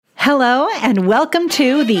Hello, and welcome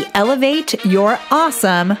to the Elevate Your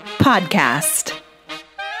Awesome podcast.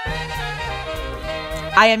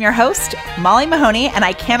 I am your host, Molly Mahoney, and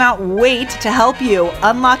I cannot wait to help you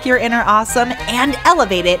unlock your inner awesome and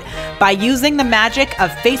elevate it by using the magic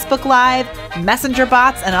of Facebook Live, Messenger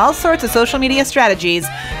bots, and all sorts of social media strategies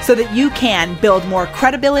so that you can build more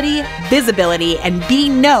credibility, visibility, and be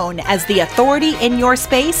known as the authority in your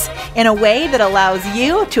space in a way that allows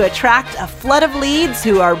you to attract a flood of leads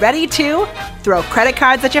who are ready to throw credit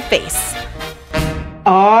cards at your face.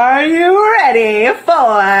 Are you ready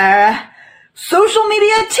for social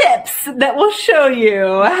media tips that will show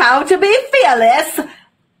you how to be fearless and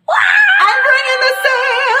bring in the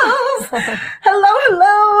sales?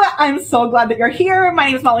 Hello. I'm so glad that you're here. My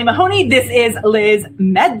name is Molly Mahoney. This is Liz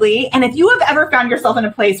Medley. And if you have ever found yourself in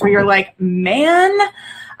a place where you're like, man,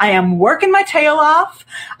 I am working my tail off.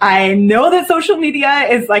 I know that social media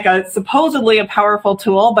is like supposedly a powerful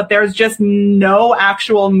tool, but there's just no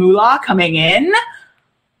actual moolah coming in.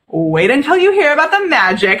 Wait until you hear about the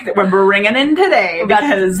magic that we're bringing in today,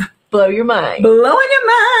 because blow your mind. Blowing your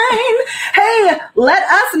mind. Hey, let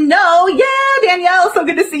us know. Yeah, Danielle, so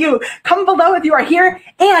good to see you. Comment below if you are here,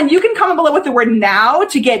 and you can comment below with the word now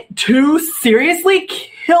to get 2 seriously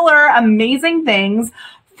killer, amazing things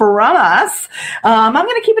from us. I'm going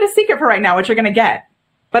to keep it a secret for right now, what you're going to get.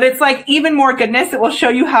 But it's like even more goodness. It will show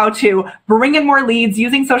you how to bring in more leads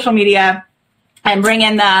using social media and bring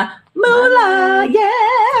in the moolah.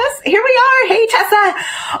 Yes. Here we are. Hey, Tessa.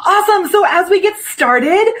 Awesome. So as we get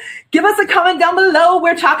started, give us a comment down below.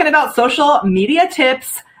 We're talking about social media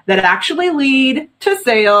tips that actually lead to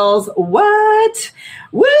sales. What?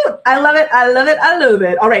 Woo. I love it. I love it. I love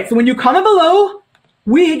it. All right. So when you comment below,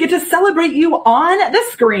 we get to celebrate you on the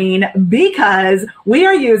screen because we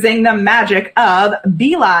are using the magic of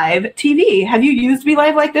BeLive TV. Have you used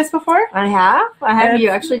BeLive like this before? I have. You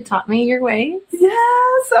actually taught me your ways. Yeah,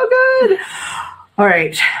 so good. All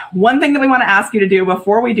right. One thing that we want to ask you to do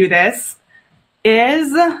before we do this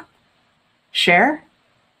is share.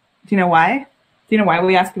 Do you know why? Do you know why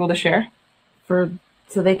we ask people to share?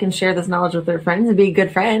 So they can share this knowledge with their friends and be a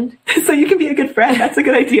good friend. So you can be a good friend. That's a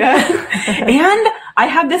good idea. And I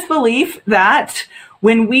have this belief that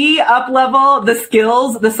when we up-level the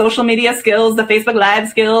skills, the social media skills, the Facebook Live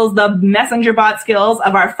skills, the Messenger bot skills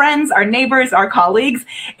of our friends, our neighbors, our colleagues,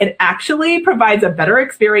 it actually provides a better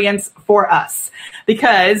experience for us.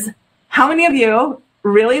 Because how many of you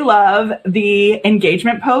really love the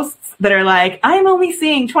engagement posts that are like, I'm only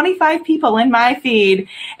seeing 25 people in my feed,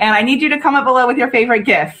 and I need you to comment below with your favorite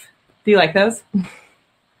GIF. Do you like those?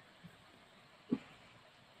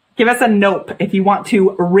 Give us a nope if you want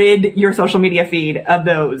to rid your social media feed of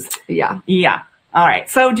those. Yeah. All right.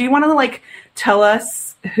 So do you want to tell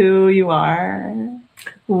us who you are?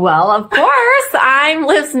 Well, of course, I'm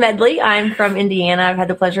Liz Medley. I'm from Indiana. I've had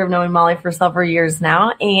the pleasure of knowing Molly for several years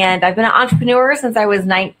now, and I've been an entrepreneur since I was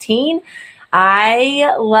 19.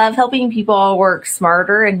 I love helping people work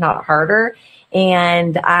smarter and not harder.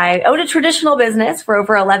 And I owned a traditional business for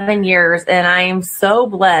over 11 years, and I am so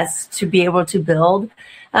blessed to be able to build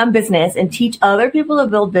business and teach other people to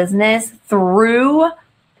build business through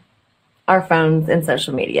our phones and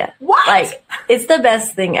social media. What? It's the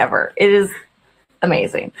best thing ever. It is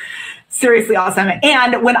amazing. Seriously awesome.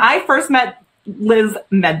 And when I first met Liz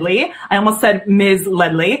Medley, I almost said Ms.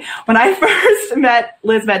 Ledley. When I first met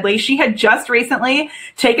Liz Medley, she had just recently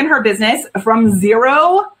taken her business from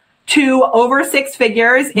 0 to over 6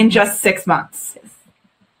 figures in just 6 months.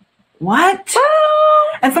 What?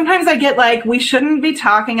 And sometimes I get we shouldn't be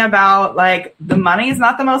talking about the money is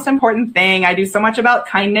not the most important thing. I do so much about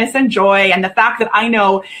kindness and joy and the fact that I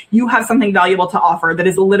know you have something valuable to offer that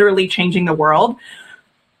is literally changing the world.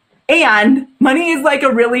 And money is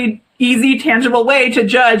a really easy, tangible way to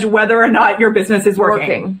judge whether or not your business is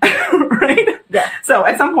working. Right? Yeah. So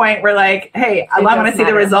at some point we're like, hey, I want to see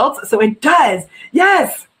the results. So it does.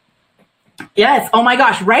 Yes. Oh my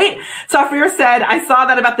gosh. Right. Software said, I saw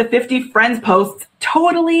that about the 50 friends posts.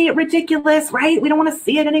 Totally ridiculous, right? We don't want to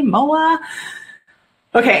see it anymore.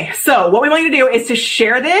 Okay. So what we want you to do is to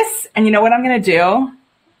share this. And you know what I'm going to do?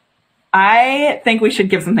 I think we should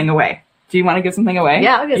give something away. Do you want to give something away?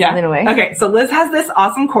 Yeah, I'll give something away. Okay, so Liz has this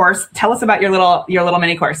awesome course. Tell us about your little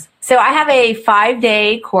mini course. So I have a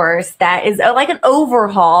 5-day course that is like an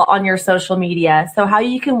overhaul on your social media. So how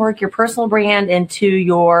you can work your personal brand into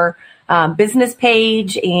your business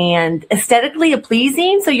page and aesthetically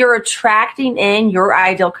pleasing. So you're attracting in your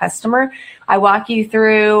ideal customer. I walk you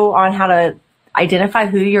through on how to identify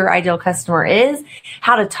who your ideal customer is,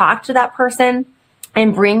 how to talk to that person,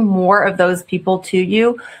 and bring more of those people to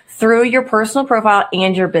you through your personal profile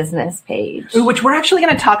and your business page. Which we're actually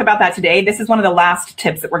going to talk about that today. This is one of the last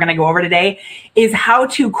tips that we're going to go over today, is how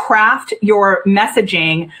to craft your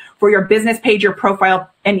messaging for your business page, your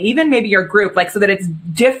profile, and even maybe your group, like so that it's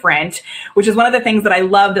different, which is one of the things that I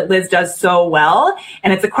love that Liz does so well.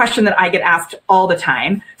 And it's a question that I get asked all the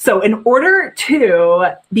time. So in order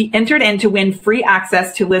to be entered in to win free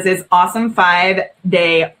access to Liz's awesome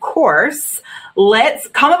 5-day course, let's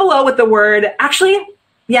comment below with the word,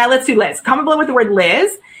 let's do Liz. Comment below with the word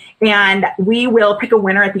Liz, and we will pick a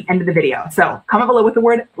winner at the end of the video. So comment below with the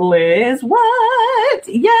word Liz. What?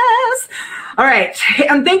 Yes. All right.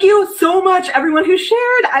 And thank you so much, everyone who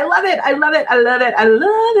shared. I love it. I love it. I love it. I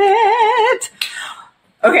love it.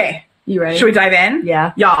 Okay. You ready? Should we dive in?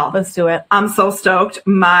 Yeah. Y'all. Let's do it. I'm so stoked.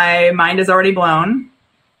 My mind is already blown.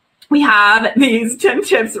 We have these 10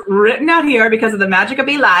 tips written out here because of the magic of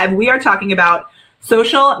Be Live. We are talking about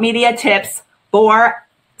social media tips for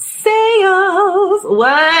sales.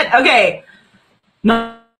 What? Okay.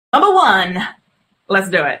 Number one. Let's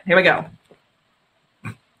do it. Here we go.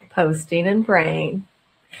 Posting and praying.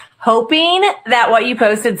 Hoping that what you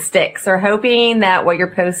posted sticks, or hoping that what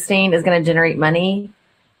you're posting is going to generate money.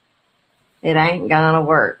 It ain't gonna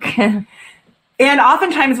work. And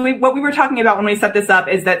oftentimes what we were talking about when we set this up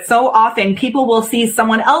is that so often people will see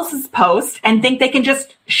someone else's post and think they can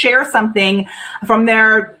just share something from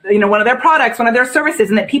their, one of their products, one of their services,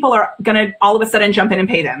 and that people are going to all of a sudden jump in and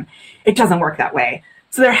pay them. It doesn't work that way.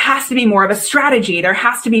 So there has to be more of a strategy. There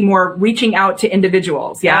has to be more reaching out to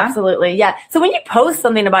individuals. Yeah, absolutely. Yeah. So when you post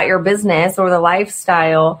something about your business or the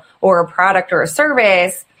lifestyle or a product or a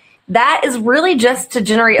service, that is really just to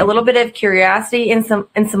generate a little bit of curiosity and some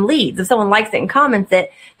leads. If someone likes it and comments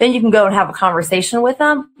it, then you can go and have a conversation with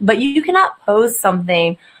them. But you cannot post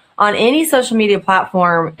something on any social media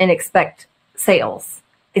platform and expect sales.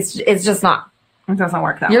 It's just not. It doesn't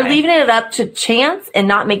work that way. You're leaving it up to chance and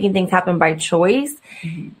not making things happen by choice.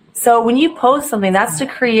 Mm-hmm. So when you post something, that's to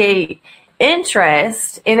create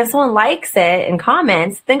interest. And if someone likes it and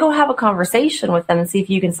comments, then go have a conversation with them and see if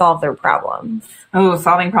you can solve their problems. Oh,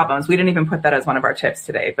 solving problems. We didn't even put that as one of our tips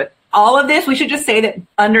today. But all of this, we should just say that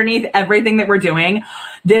underneath everything that we're doing,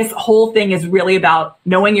 this whole thing is really about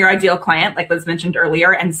knowing your ideal client, like Liz mentioned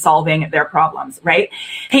earlier, and solving their problems, right?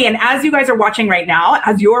 Hey, and as you guys are watching right now,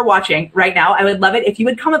 I would love it if you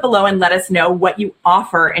would comment below and let us know what you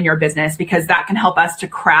offer in your business, because that can help us to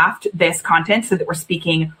craft this content so that we're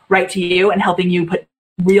speaking right to you and helping you put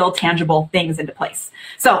real tangible things into place.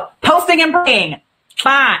 So posting and praying.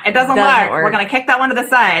 It doesn't work. We're going to kick that one to the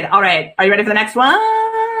side. All right. Are you ready for the next one?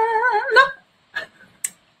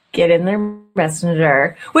 Get in their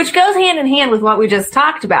messenger, which goes hand in hand with what we just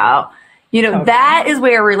talked about. That is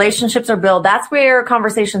where relationships are built. That's where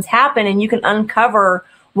conversations happen, and you can uncover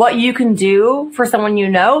what you can do for someone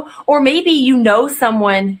or maybe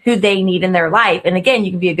someone who they need in their life. And again,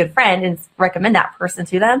 you can be a good friend and recommend that person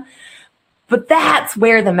to them. But that's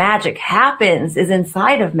where the magic happens, is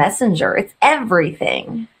inside of Messenger. It's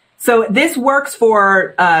everything. So this works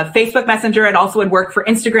for Facebook Messenger. It also would work for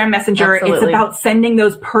Instagram Messenger. Absolutely. It's about sending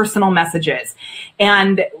those personal messages.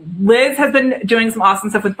 And Liz has been doing some awesome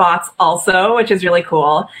stuff with bots also, which is really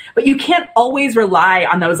cool. But you can't always rely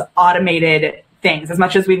on those automated things as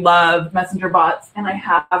much as we love Messenger bots. And I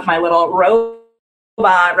have my little robot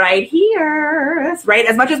right here, right?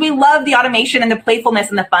 As much as we love the automation and the playfulness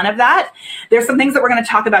and the fun of that, there's some things that we're going to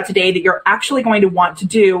talk about today that you're actually going to want to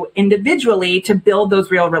do individually to build those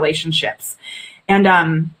real relationships.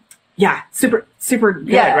 And super, super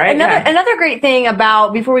good, right? Another great thing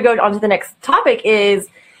about, before we go on to the next topic, is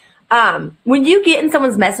when you get in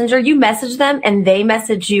someone's messenger, you message them and they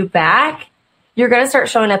message you back, you're going to start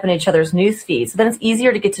showing up in each other's news feeds. So then it's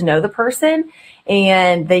easier to get to know the person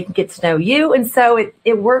and they can get to know you. And so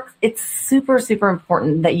it works. It's super, super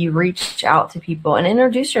important that you reach out to people and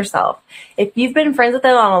introduce yourself. If you've been friends with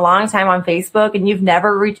them on a long time on Facebook and you've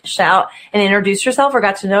never reached out and introduced yourself or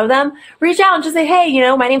got to know them, reach out and just say,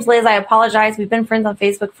 hey, my name's Liz. I apologize. We've been friends on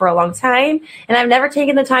Facebook for a long time and I've never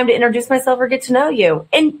taken the time to introduce myself or get to know you,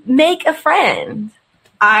 and make a friend.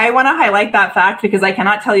 I want to highlight that fact because I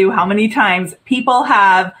cannot tell you how many times people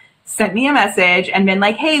have sent me a message and been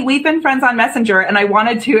like, hey, we've been friends on Messenger and I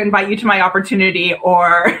wanted to invite you to my opportunity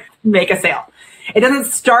or make a sale. It doesn't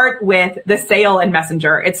start with the sale in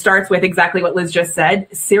Messenger. It starts with exactly what Liz just said.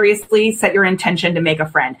 Seriously, set your intention to make a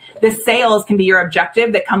friend. The sales can be your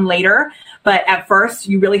objective that come later, but at first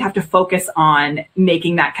you really have to focus on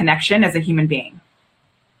making that connection as a human being.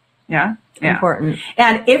 Yeah. Important.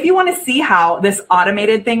 And if you want to see how this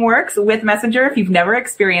automated thing works with Messenger, if you've never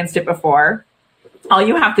experienced it before, all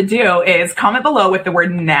you have to do is comment below with the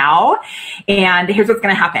word now. And here's what's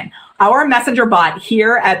going to happen. Our messenger bot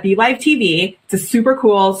here at BeLive TV, it's a super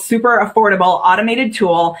cool, super affordable automated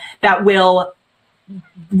tool that will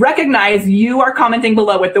recognize you are commenting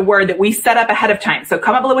below with the word that we set up ahead of time. So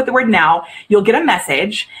comment below with the word now, you'll get a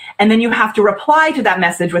message, and then you have to reply to that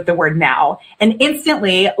message with the word now. And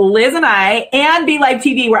instantly, Liz and I and BeLive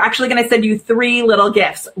TV, we're actually going to send you 3 little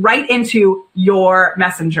gifts right into your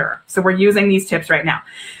messenger. So we're using these tips right now.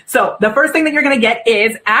 So the first thing that you're going to get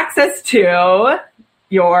is access to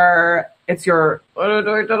your social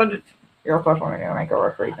media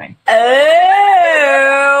maker free thing.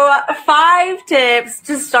 Oh, 5 tips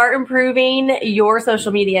to start improving your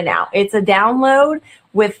social media now. It's a download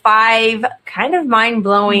with 5 kind of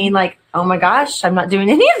mind-blowing, like, oh my gosh, I'm not doing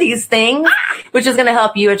any of these things, which is going to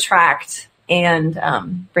help you attract and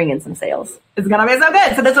bring in some sales. It's going to be so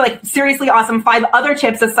good. So those are like seriously awesome 5 other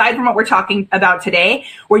tips aside from what we're talking about today,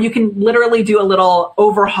 where you can literally do a little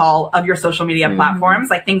overhaul of your social media platforms,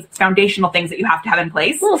 like things, foundational things that you have to have in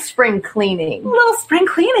place. A little spring cleaning.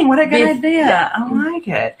 What a good idea. I like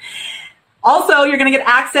it. Also, you're going to get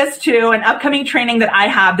access to an upcoming training that I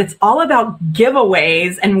have that's all about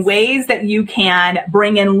giveaways and ways that you can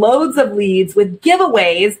bring in loads of leads with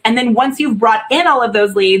giveaways. And then once you've brought in all of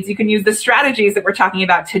those leads, you can use the strategies that we're talking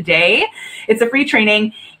about today. It's a free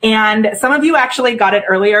training. And some of you actually got it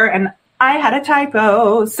earlier, and I had a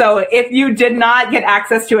typo. So if you did not get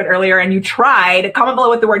access to it earlier and you tried, comment below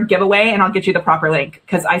with the word giveaway and I'll get you the proper link,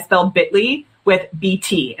 because I spelled bit.ly with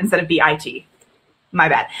BT instead of BIT. My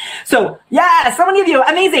bad. So yeah, so many of you,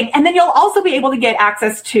 amazing. And then you'll also be able to get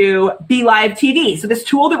access to BeLive TV. So this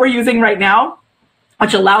tool that we're using right now,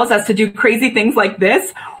 which allows us to do crazy things like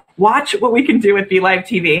this. Watch what we can do with BeLive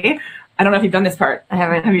TV. I don't know if you've done this part. I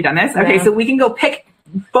haven't. Have you done this? No. Okay, so we can go pick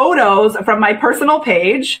photos from my personal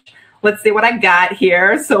page. Let's see what I got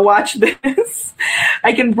here. So watch this.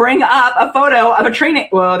 I can bring up a photo of a training.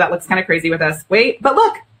 Whoa, that looks kind of crazy with us. Wait, but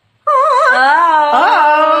look.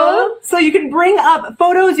 Oh. So you can bring up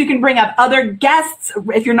photos, you can bring up other guests.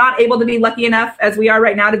 If you're not able to be lucky enough, as we are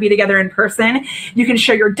right now, to be together in person, you can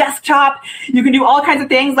share your desktop. You can do all kinds of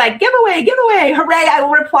things like giveaway, hooray, I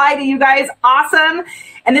will reply to you guys. Awesome.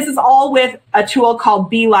 And this is all with a tool called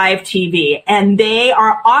BeLive TV. And they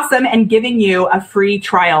are awesome and giving you a free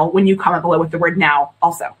trial when you comment below with the word now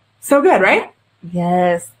also. So good, right?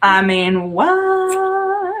 Yes. I mean,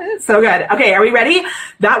 what? So good. Okay, are we ready?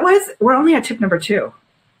 We're only at tip number 2.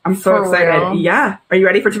 I'm so excited. Real? Yeah. Are you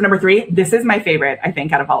ready for tip number 3? This is my favorite, I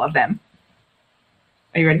think, out of all of them.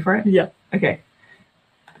 Are you ready for it? Yeah. Okay.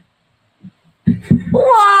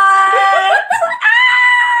 What?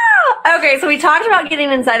 Okay, so we talked about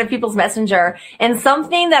getting inside of people's messenger, and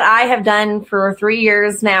something that I have done for 3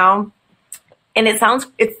 years now, and it's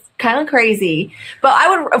kind of crazy,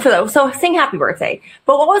 but so sing happy birthday.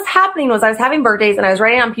 But what was happening was I was having birthdays and I was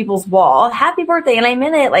writing on people's wall, happy birthday. And I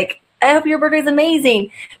meant it, like, I hope your birthday's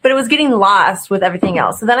amazing, but it was getting lost with everything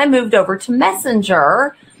else. So then I moved over to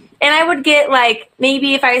Messenger, and I would get, like,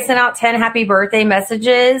 maybe if I sent out 10 happy birthday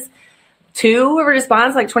messages, 2 would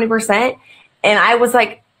respond, like 20%. And I was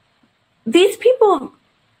like, these people,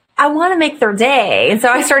 I want to make their day. And so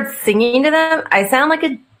I started singing to them. I sound like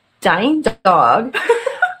a dying dog.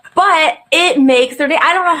 But it makes their day.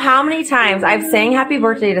 I don't know how many times I've sang happy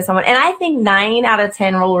birthday to someone, and I think 9 out of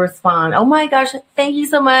 10 will respond, oh my gosh, thank you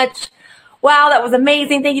so much. Wow, that was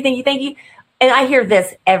amazing. Thank you. And I hear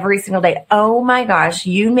this every single day. Oh my gosh,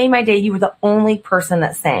 you made my day. You were the only person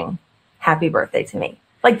that sang happy birthday to me.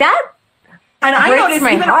 Like that. And I noticed,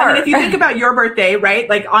 my heart. I mean, if you think about your birthday, right?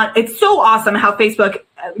 Like, it's so awesome how Facebook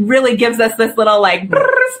really gives us this little like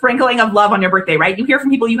sprinkling of love on your birthday, right? You hear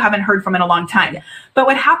from people you haven't heard from in a long time. Yeah. But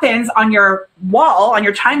what happens on your wall, on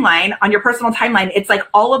your timeline, on your personal timeline, it's like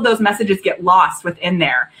all of those messages get lost within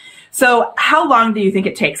there. So how long do you think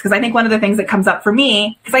it takes? Because I think one of the things that comes up for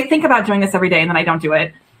me, because I think about doing this every day and then I don't do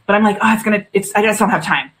it, but I'm like, I just don't have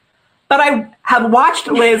time. But I have watched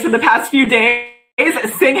Liz for the past few days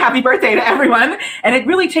sing happy birthday to everyone, and it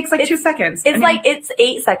really takes like 2 seconds. It's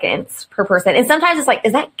 8 seconds per person, and sometimes it's like,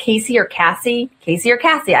 is that Casey or Cassie?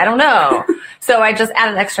 I don't know. So I just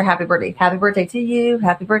add an extra happy birthday to you,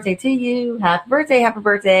 happy birthday to you, happy birthday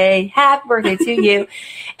to you,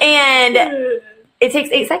 and it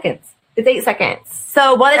takes 8 seconds. It's 8 seconds.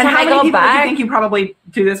 So by the time I go back, do you think you probably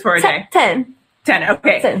do this for a day? 10.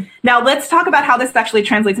 Okay. 10. Now let's talk about how this actually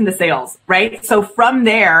translates into sales, right? So from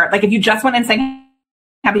there, like if you just went and sang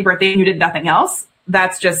happy birthday and you did nothing else,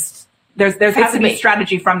 that's just, there has to be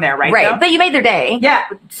strategy from there, right? Right. But you made their day. Yeah.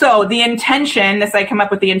 So the intention, I come up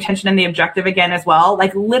with the intention and the objective again as well,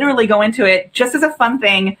 like literally go into it just as a fun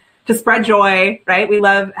thing to spread joy, right? We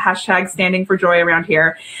love hashtag standing for joy around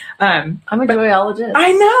here. I'm a joyologist.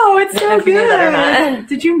 I know, it's so if you knew that or good. not.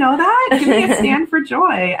 Did you know that? Give me a stand for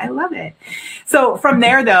joy. I love it. So from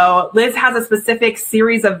there, though, Liz has a specific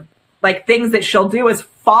series of like things that she'll do as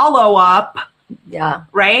follow up,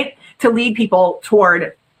 right, to lead people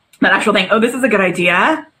toward that actual thing. Oh, this is a good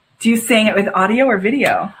idea. Do you sing it with audio or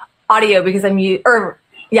video? Audio because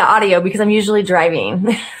audio because I'm usually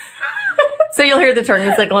driving. So you'll hear the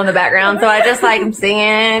turning signal in the background. So I just like I'm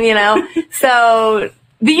singing, you know. So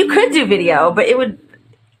but you could do video, but it would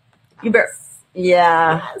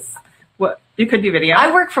What you could do video?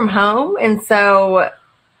 I work from home, and so.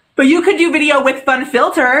 But you could do video with fun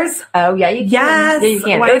filters. Oh yeah, you can. Yes, Yeah, you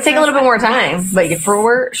can. It would take a little bit more time, but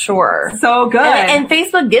for sure. So good. And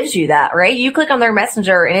Facebook gives you that, right? You click on their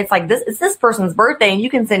messenger, and it's like this. It's this person's birthday, and you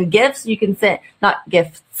can send gifts. You can send not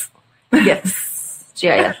gifts, gifts.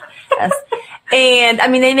 GIFs. And I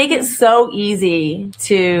mean, they make it so easy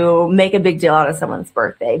to make a big deal out of someone's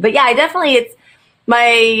birthday. But yeah, it's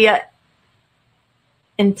my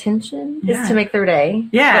intention is to make their day.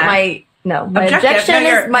 Yeah. But my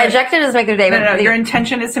objective is to make their day. No, your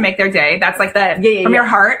intention is to make their day. That's like from your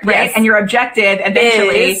heart, right? Yes. And your objective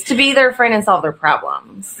eventually is to be their friend and solve their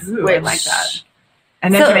problems. Ooh, I like that.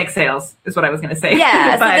 And then to make sales is what I was going to say.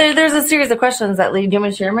 Yeah, but so there's a series of questions that lead. Do you want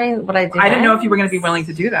me to share what I do? I didn't know if you were going to be willing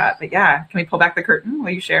to do that, but yeah. Can we pull back the curtain? Will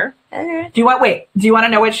you share? Okay. Do you want to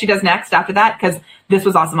know what she does next after that? Because this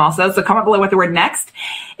was awesome also. So comment below with the word next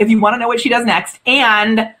if you want to know what she does next.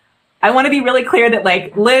 And I want to be really clear that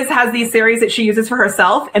like Liz has these series that she uses for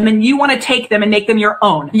herself, and then you want to take them and make them your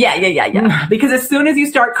own. Yeah. Because as soon as you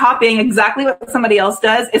start copying exactly what somebody else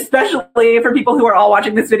does, especially for people who are all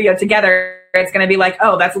watching this video together, it's going to be like,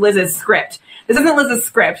 oh, that's Liz's script. This isn't Liz's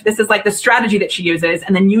script. This is like the strategy that she uses,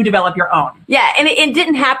 and then you develop your own. Yeah, and it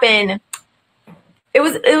didn't happen. It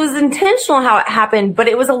was intentional how it happened, but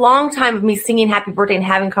it was a long time of me singing happy birthday and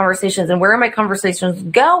having conversations and where are my conversations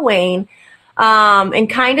going, and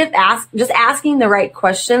kind of asking the right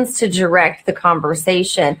questions to direct the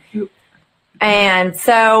conversation. And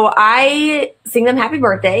so I sing them happy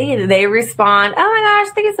birthday and they respond, oh my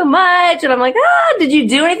gosh, thank you so much. And I'm like, did you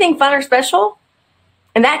do anything fun or special?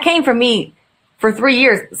 And that came from me for 3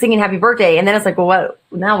 years singing happy birthday. And then it's like, well,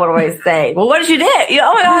 what do I say? Well, what did you do?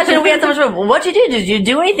 Oh my gosh, and we had so much fun. Well, what'd you do? Did you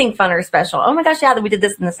do anything fun or special? Oh my gosh, yeah, we did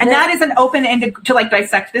this and this. And that is an open-ended, to like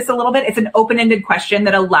dissect this a little bit, it's an open-ended question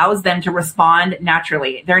that allows them to respond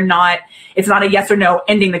naturally. It's not a yes or no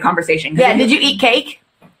ending the conversation. Yeah, did you eat cake?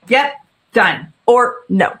 Yep, done. Or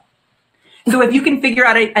no. So if you can figure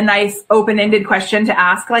out a nice open-ended question to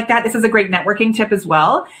ask like that, this is a great networking tip as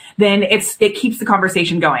well, then it keeps the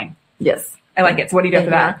conversation going. Yes. I like it. So what do you do for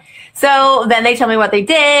that? So then they tell me what they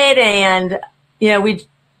did, and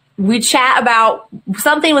we chat about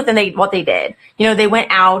something within what they did. They went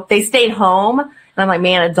out, they stayed home, and I'm like,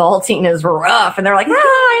 man, adulting is rough. And they're like, I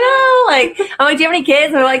know. Like, I'm like, do you have any kids?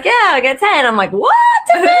 And they're like, yeah, I got 10. I'm like, what?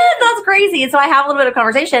 10? That's crazy. And so I have a little bit of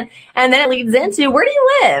conversation, and then it leads into, where do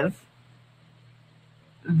you live?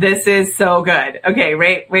 This is so good. Okay,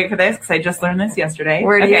 wait for this because I just learned this yesterday.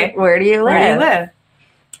 Where do you live? Where do you live?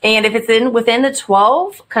 And if it's within the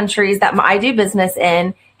 12 countries that I do business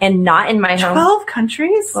in and not in my home. 12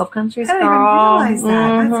 countries? 12 countries, I didn't even realize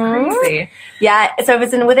that. That's crazy. Yeah, so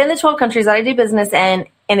if it's within the 12 countries that I do business in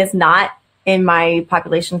and it's not in my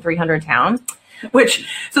population 300 town.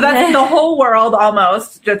 So that's the whole world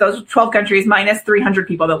almost, just those 12 countries minus 300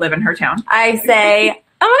 people that live in her town. I say,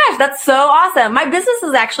 oh my gosh, that's so awesome. My business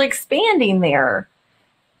is actually expanding there.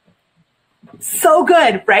 So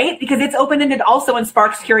good, right? Because it's open-ended also and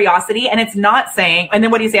sparks curiosity, and it's not saying, and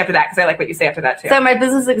then what do you say after that? Because I like what you say after that too. So my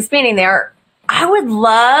business is expanding there. I would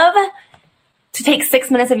love to take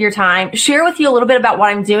 6 minutes of your time, share with you a little bit about what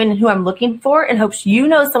I'm doing and who I'm looking for, in hopes you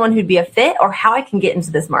know someone who'd be a fit or how I can get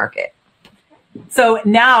into this market. So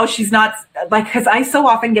now she's not like, because I so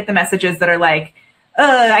often get the messages that are like,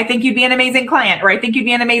 I think you'd be an amazing client, or I think you'd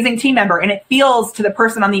be an amazing team member. And it feels to the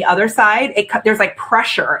person on the other side, there's like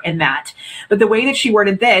pressure in that. But the way that she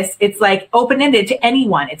worded this, it's like open-ended to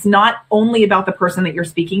anyone. It's not only about the person that you're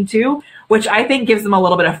speaking to, which I think gives them a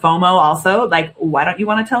little bit of FOMO also. Like, why don't you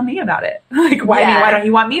want to tell me about it? Like, why don't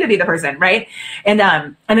you want me to be the person? Right. And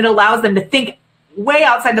it allows them to think way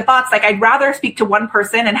outside the box. Like, I'd rather speak to one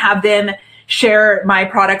person and have them share my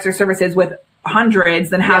products or services with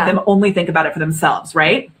hundreds than have them only think about it for themselves,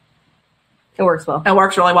 right? It works well. It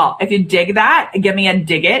works really well. If you dig that, give me a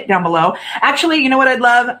dig it down below. Actually, you know what I'd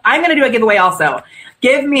love? I'm going to do a giveaway also.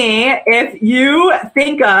 Give me, if you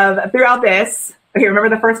think of throughout this, Okay, remember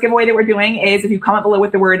the first giveaway that we're doing is if you comment below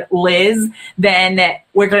with the word Liz, then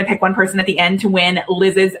we're going to pick one person at the end to win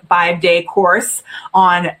Liz's 5-day course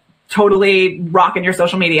on totally rocking your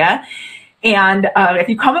social media. And if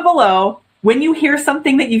you comment below, when you hear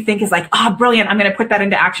something that you think is like, oh, brilliant, I'm going to put that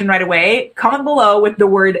into action right away, comment below with the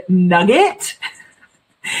word nugget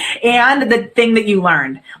and the thing that you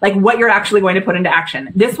learned, like what you're actually going to put into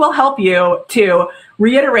action. This will help you to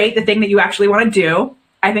reiterate the thing that you actually want to do.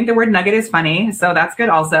 I think the word nugget is funny, so that's good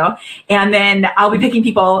also. And then I'll be picking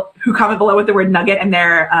people who comment below with the word nugget and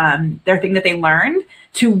their thing that they learned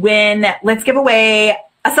to win. Let's give away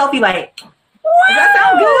a selfie light. Does that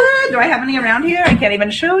sound good? Do I have any around here? I can't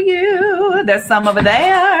even show you. There's some over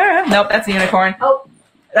there. Nope, that's a unicorn. Oh,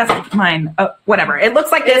 that's mine. Oh, whatever. It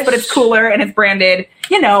looks like this, but it's cooler and it's branded.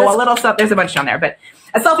 You know, a little stuff. There's a bunch down there, but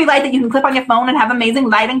a selfie light that you can clip on your phone and have amazing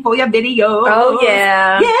lighting for your video. Oh,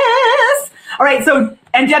 yeah. Yes. All right. So,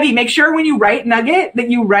 and Debbie, make sure when you write nugget that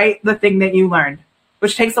you write the thing that you learned,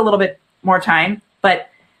 which takes a little bit more time, but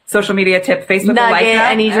social media tip, Facebook Nugget, will like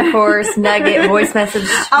that. I need your course. Nugget, voice message.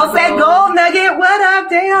 I'll say, Gold Nugget, what up,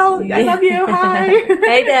 Dale? I love you. Hi.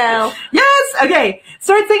 Hey, Dale. Yes. Okay.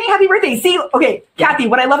 Start singing happy birthday. See, okay, Kathy,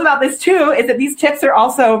 what I love about this too is that these tips are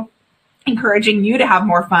also encouraging you to have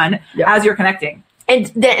more fun as you're connecting.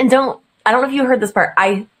 And don't, I don't know if you heard this part.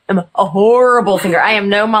 I am a horrible singer. I am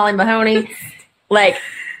no Molly Mahoney. Like,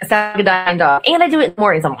 I sound like a dying dog. And I do it in the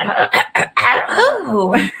mornings. I'm like,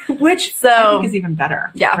 oh. Which so, I think is even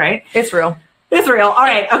better. Yeah. Right? It's real. It's real. All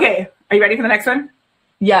right. Okay. Are you ready for the next one?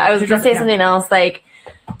 Yeah. I was going to say something else. Like,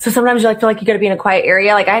 so sometimes you like feel like you got to be in a quiet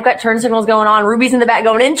area. Like I've got turn signals going on. Ruby's in the back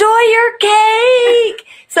going, enjoy your cake.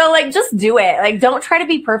 So like, just do it. Like, don't try to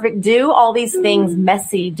be perfect. Do all these things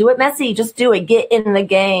messy. Do it messy. Just do it. Get in the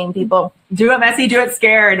game, people. Do it messy. Do it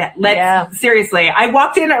scared. Seriously. I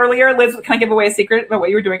walked in earlier. Liz, can I give away a secret about what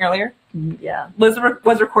you were doing earlier? Yeah. Liz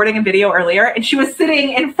was recording a video earlier and she was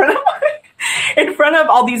sitting in front of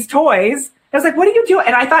all these toys. I was like, what are you doing?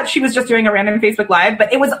 And I thought she was just doing a random Facebook Live,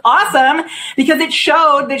 but it was awesome because it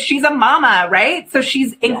showed that she's a mama, right? So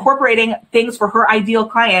she's incorporating things for her ideal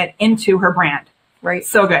client into her brand. Right.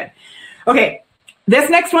 So good. Okay. This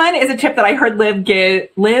next one is a tip that I heard Liz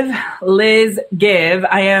give.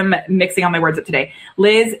 I am mixing all my words up today.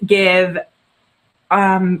 Liz give.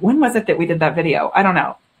 When was it that we did that video? I don't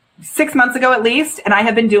know. 6 months ago at least. And I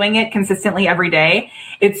have been doing it consistently every day.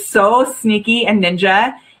 It's so sneaky and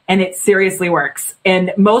ninja. And it seriously works.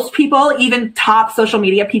 And most people, even top social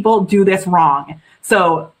media people, do this wrong.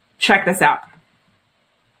 So check this out.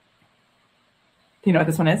 Do you know what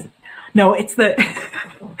this one is? No, it's the...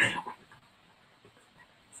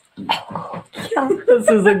 This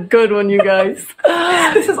is a good one, you guys.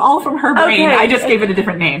 This is all from her brain. Okay. I just gave it a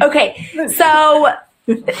different name. Okay, so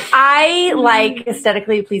I like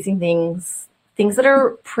aesthetically pleasing things that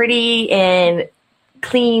are pretty and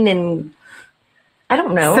clean and... I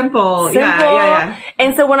don't know. Simple. Yeah.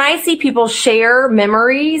 And so when I see people share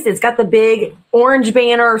memories, it's got the big orange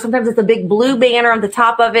banner, or sometimes it's a big blue banner on the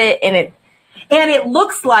top of it. And it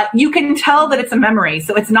looks like you can tell that it's a memory.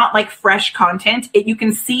 So it's not like fresh content. You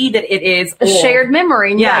can see that it is old. A shared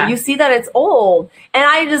memory. Yeah. You see that it's old. And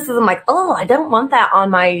I'm like, oh, I don't want that on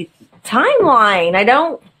my timeline. I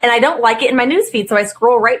don't like it in my newsfeed, so I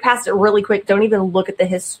scroll right past it really quick. Don't even look at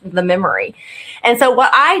the memory. And so what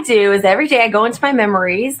I do is every day I go into my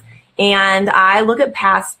memories and I look at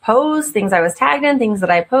past posts, things I was tagged in, things that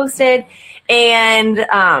I posted, and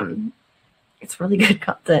it's really good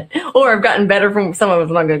content. Or I've gotten better from some of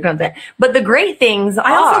it's not good content. But the great things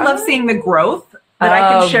I also love seeing the growth that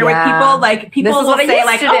I can share with people. Like people will say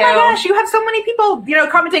like, oh my gosh, you have so many people,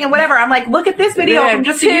 commenting and whatever. I'm like, look at this video from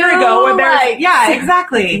just a year ago. Where there's, yeah,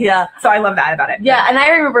 exactly. Yeah. So I love that about it. Yeah. And I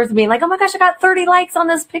remember being like, oh my gosh, I got 30 likes on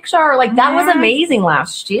this picture. Like that was amazing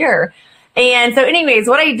last year. And so anyways,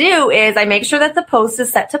 what I do is I make sure that the post is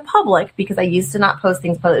set to public because I used to not post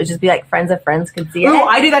things public. It would just be like friends of friends could see it. Oh,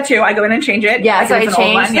 I do that too. I go in and change it. Yeah, so I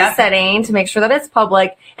change the setting to make sure that it's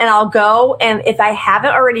public. And I'll go, and if I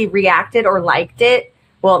haven't already reacted or liked it,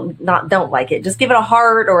 well, don't like it. Just give it a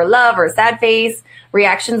heart or a love or a sad face.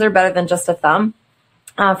 Reactions are better than just a thumb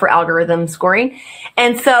for algorithm scoring.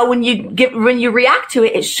 And so when you react to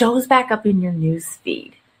it, it shows back up in your news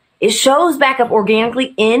feed. It shows back up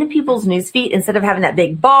organically in people's newsfeed instead of having that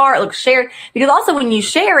big bar. It looks shared. Because also when you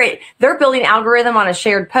share it, they're building algorithm on a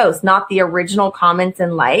shared post, not the original comments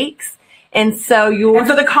and likes. And so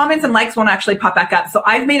the comments and likes won't actually pop back up. So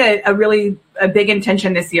I've made a really big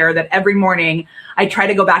intention this year that every morning I try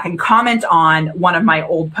to go back and comment on one of my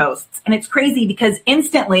old posts. And it's crazy because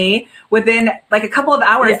instantly within like a couple of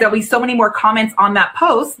hours, there'll be so many more comments on that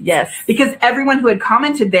post. Yes. Because everyone who had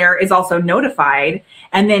commented there is also notified,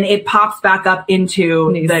 and then it pops back up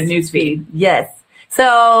into the newsfeed. Yes.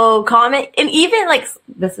 So comment, and even like,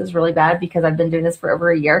 this is really bad because I've been doing this for over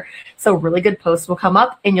a year. So really good posts will come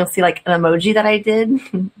up and you'll see like an emoji that I did.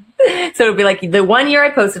 So it'll be like the one year I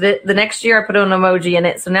posted it, the next year I put an emoji in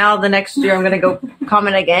it. So now the next year I'm going to go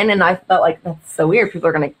comment again. And I felt like that's so weird. People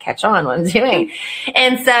are going to catch on what I'm doing.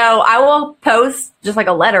 And so I will post just like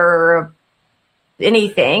a letter or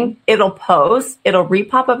anything. It'll post, it'll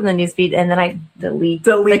re-pop up in the newsfeed, and then I delete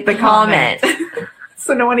the comment.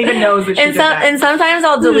 So no one even knows that she did that. And sometimes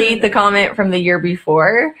I'll delete the comment from the year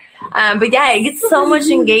before. But yeah, it gets so much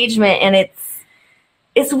engagement, and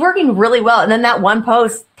it's working really well. And then that one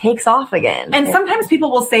post takes off again. And sometimes people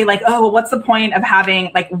will say like, oh, well, what's the point of having,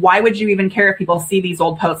 like, why would you even care if people see these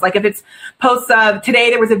old posts? Like if it's posts of today,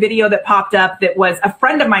 there was a video that popped up that was a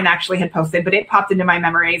friend of mine actually had posted, but it popped into my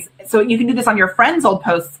memories. So you can do this on your friends' old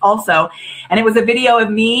posts also. And it was a video of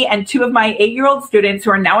me and two of my 8-year-old students who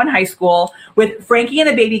are now in high school with Frankie in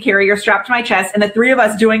a baby carrier strapped to my chest, and the three of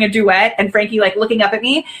us doing a duet, and Frankie like looking up at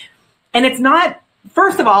me. And it's not,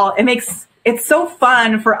 first of all, it's so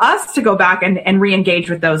fun for us to go back and re-engage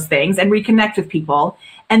with those things and reconnect with people.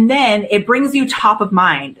 And then it brings you top of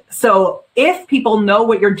mind. So if people know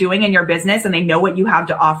what you're doing in your business and they know what you have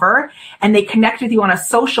to offer and they connect with you on a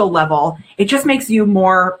social level, it just makes you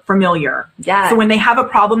more familiar. Yeah. So when they have a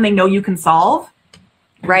problem they know you can solve.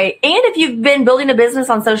 Right. And if you've been building a business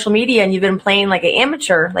on social media and you've been playing like an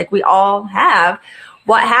amateur, like we all have,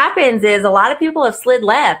 what happens is a lot of people have slid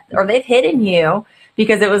left or they've hidden you,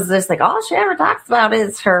 because it was just like, all she ever talks about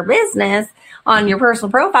is her business on your personal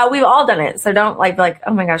profile. We've all done it. So don't like be like,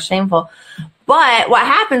 oh my gosh, shameful. But what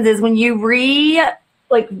happens is when you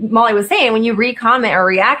like Molly was saying, when you re-comment or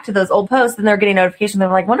react to those old posts, then they're getting notifications. They're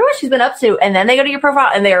like, wonder what she's been up to. And then they go to your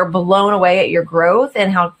profile and they are blown away at your growth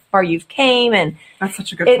and how far you've came. And that's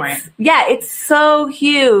such a good point. Yeah, it's so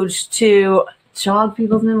huge to jog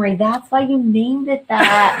people's memory. That's why you named it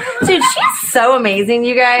that. Dude, she's so amazing,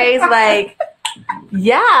 you guys. Like,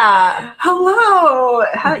 yeah. Hello.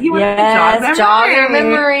 How you want to jog their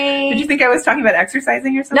memory? Did you think I was talking about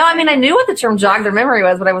exercising or something? No, I mean I knew what the term jog their memory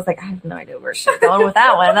was, but I was like, I have no idea where she's going with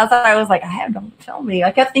that one. And that's why I was like, don't tell me.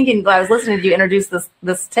 I kept thinking, I was listening to you introduce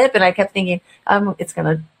this tip, and I kept thinking, it's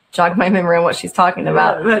gonna jog my memory on what she's talking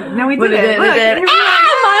about. But no, we didn't. We did.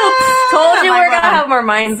 Told you we're gonna have our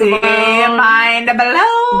minds blown. Mind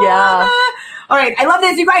blown. Yeah. All right. I love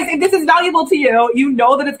this. You guys, if this is valuable to you, you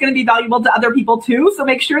know that it's going to be valuable to other people too. So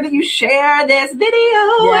make sure that you share this video.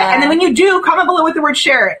 Yeah. And then when you do, comment below with the word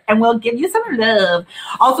share it and we'll give you some love.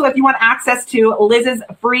 Also, if you want access to Liz's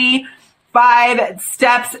free 5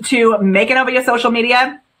 steps to making over your social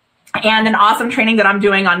media, and an awesome training that I'm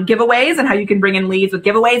doing on giveaways and how you can bring in leads with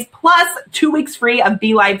giveaways, plus 2 weeks free of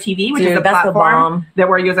BeLive TV, which is the platform that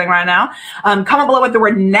we're using right now. Comment below with the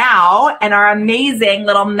word now, and our amazing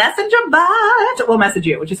little messenger bot will message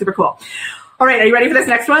you, which is super cool. All right, are you ready for this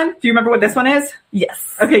next one? Do you remember what this one is?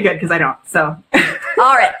 Yes. Okay, good, because I don't. So,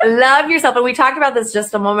 all right, love yourself. And we talked about this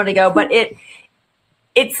just a moment ago, but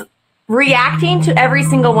it's reacting to every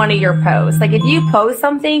single one of your posts. Like if you post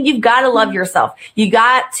something, you've got to love yourself. You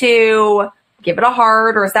got to give it a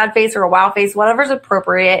heart or a sad face or a wow face, whatever's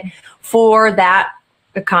appropriate for that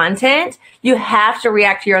content. You have to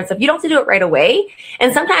react to your own stuff. You don't have to do it right away.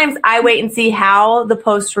 And sometimes I wait and see how the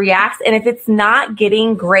post reacts. And if it's not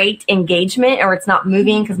getting great engagement or it's not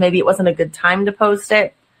moving because maybe it wasn't a good time to post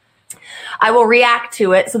it, I will react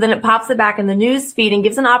to it. So then it pops it back in the news feed and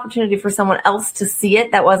gives an opportunity for someone else to see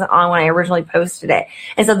it that wasn't on when I originally posted it.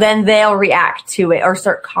 And so then they'll react to it or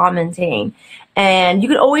start commenting. And you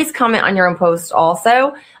can always comment on your own post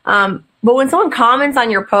also. But when someone comments on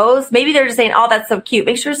your post, maybe they're just saying, oh, that's so cute.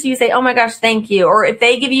 Make sure you say, oh my gosh, thank you. Or if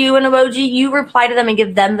they give you an emoji, you reply to them and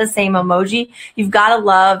give them the same emoji. You've got to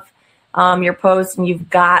love your post, and you've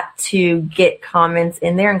got to get comments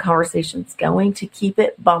in there and conversations going to keep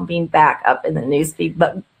it bumping back up in the newsfeed.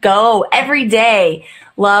 But go every day,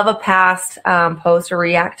 love a past post or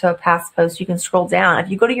react to a past post. You can scroll down.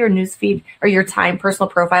 If you go to your newsfeed or your Time personal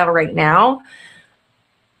profile right now,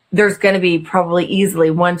 there's going to be probably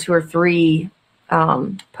easily 1, 2, or 3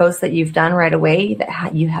 posts that you've done right away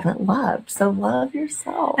that you haven't loved. So love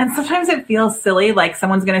yourself. And sometimes it feels silly, like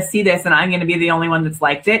someone's going to see this and I'm going to be the only one that's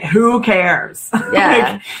liked it. Who cares?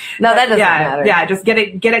 Yeah. No, that doesn't matter. Yeah, just get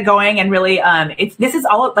it going, and really, this is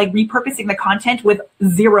all like repurposing the content with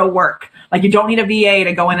zero work. Like, you don't need a VA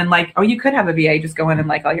to go in and like. Oh, you could have a VA just go in and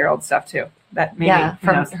like all your old stuff too. That maybe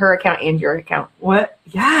from her account and your account. What?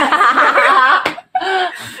 Yeah.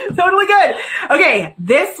 Totally good. Okay,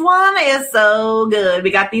 this one is so good.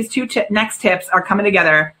 We got these two next tips are coming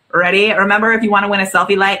together. Ready? Remember, if you want to win a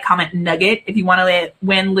selfie light, comment nugget. If you want to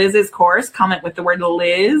win Liz's course, comment with the word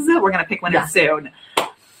Liz. We're going to pick winners soon.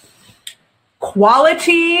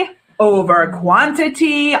 Quality over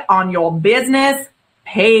quantity on your business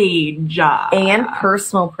page. And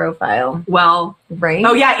personal profile. Well, right?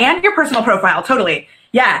 Oh, yeah, and your personal profile. Totally.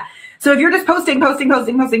 Yeah. So if you're just posting,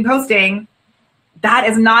 that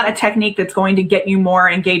is not a technique that's going to get you more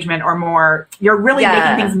engagement or more. You're really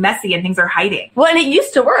making things messy and things are hiding. Well, and it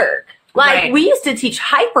used to work. Like, we used to teach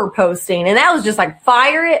hyper posting, and that was just like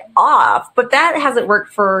fire it off. But that hasn't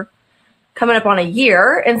worked for coming up on a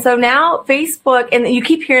year. And so now Facebook, and you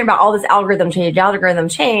keep hearing about all this algorithm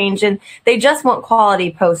change, and they just want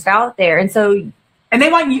quality posts out there. And so, and they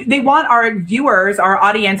want our viewers, our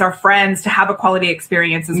audience, our friends to have a quality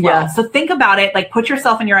experience as well. So think about it, like put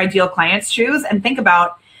yourself in your ideal client's shoes and think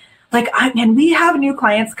about, like, and we have new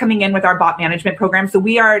clients coming in with our bot management program. So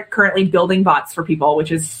we are currently building bots for people,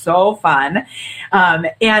 which is so fun.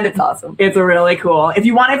 And it's awesome. It's really cool. If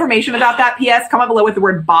you want information about that, PS, comment below with the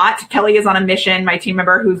word bot. Kelly is on a mission, my team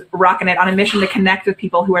member who's rocking it, on a mission to connect with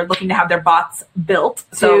people who are looking to have their bots built.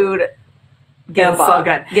 So, dude, get a bot. So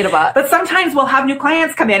good. Get a bot. But sometimes we'll have new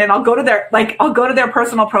clients come in and I'll go to their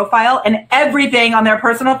personal profile, and everything on their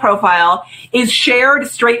personal profile is shared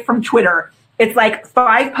straight from Twitter. It's like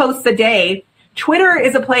 5 posts a day. Twitter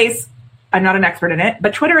is a place, I'm not an expert in it,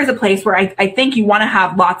 but Twitter is a place where I think you want to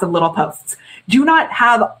have lots of little posts. Do not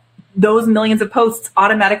have those millions of posts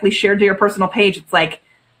automatically shared to your personal page. It's like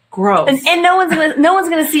gross. And no one's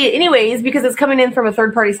gonna see it anyways, because it's coming in from a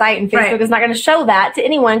third party site, and Facebook is not going to show that to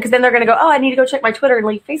anyone, because then they're going to go, oh, I need to go check my Twitter and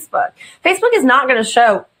leave Facebook. Facebook is not going to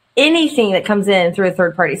show anything that comes in through a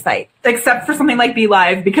third party site, except for something like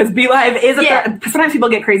BeLive, because BeLive is sometimes people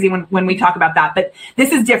get crazy when we talk about that, but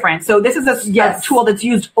this is different. So this is a tool that's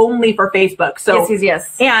used only for Facebook. So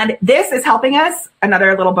yes. And this is helping us,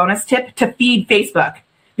 another little bonus tip, to feed Facebook,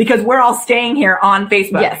 because we're all staying here on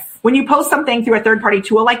Facebook. Yes. When you post something through a third party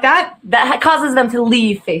tool like that causes them to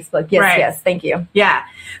leave Facebook. Yes, yes. Thank you. Yeah.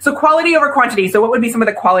 So quality over quantity. So what would be some of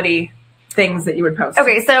the quality things that you would post?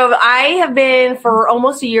 Okay, so I have been for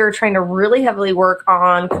almost a year trying to really heavily work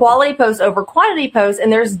on quality posts over quantity posts,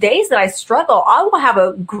 and there's days that I struggle. I will have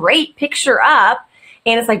a great picture up,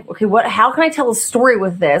 and it's like, okay, how can I tell a story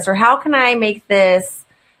with this, or how can I make this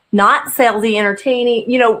not salesy, entertaining?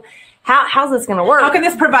 You know, how's this going to work? How can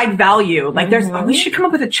this provide value? Like, we should come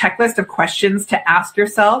up with a checklist of questions to ask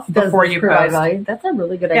yourself before you post. Value? That's a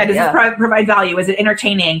really good idea. Does this provide value? Is it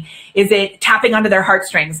entertaining? Is it tapping onto their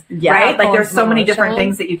heartstrings? Yeah, right? Like, there's so many different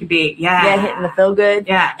things that you could be. Yeah, hitting the feel good.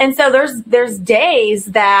 Yeah. And so there's days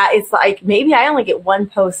that it's like, maybe I only get one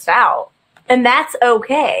post out. And that's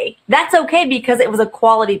okay. That's okay, because it was a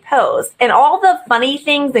quality post. And all the funny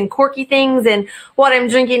things and quirky things and what I'm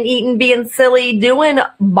drinking, eating, being silly, doing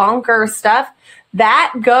bonker stuff,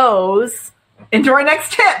 that goes into our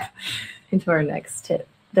next tip.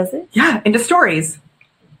 Does it? Yeah, into stories.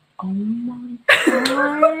 Oh my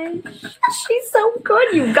gosh. She's so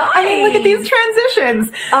good, you guys. I mean, look at these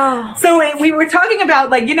transitions. Oh. So we were talking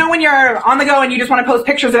about, like, when you're on the go and you just want to post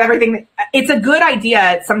pictures of everything, it's a good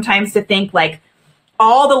idea sometimes to think, like,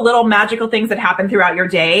 all the little magical things that happen throughout your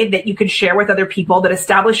day that you could share with other people, that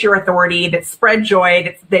establish your authority, that spread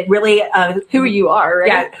joy, that really... who you are, right?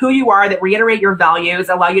 Yeah, who you are, that reiterate your values,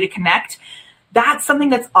 allow you to connect. That's something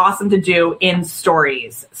that's awesome to do in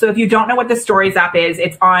stories. So if you don't know what the Stories app is,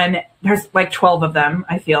 there's like 12 of them,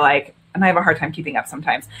 I feel like, and I have a hard time keeping up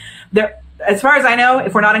sometimes. As far as I know,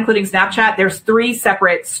 if we're not including Snapchat, there's 3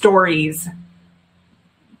 separate stories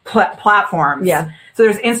platforms. Yeah. So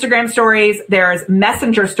there's Instagram stories, there's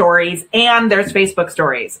Messenger stories, and there's Facebook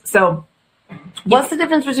stories. So what's the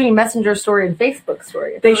difference between Messenger story and Facebook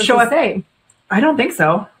story? They show up. Same. I don't think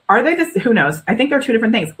so. Are they this? Who knows? I think they're 2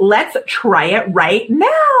 different things. Let's try it right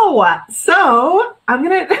now. So I'm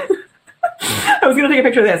going to, I was going to take a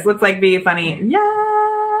picture of this. Looks like be funny.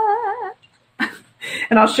 Yeah.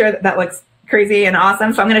 And I'll share that looks crazy and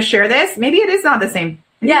awesome. So I'm going to share this. Maybe it is not the same.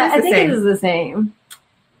 I think it is the same.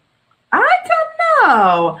 I don't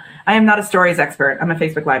know. I am not a stories expert. I'm a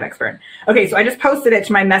Facebook Live expert. Okay. So I just posted it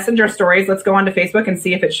to my Messenger stories. Let's go on to Facebook and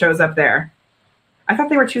see if it shows up there. I thought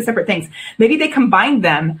they were two separate things. Maybe they combined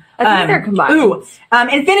them. I think they're combined.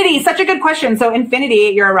 Infinity, such a good question. So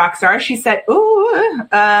Infinity, you're a rock star. She said,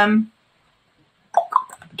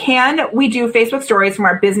 can we do Facebook stories from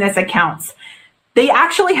our business accounts? They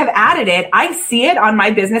actually have added it. I see it on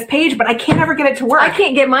my business page, but I can't ever get it to work. I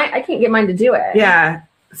can't get mine to do it. Yeah.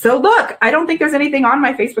 So look, I don't think there's anything on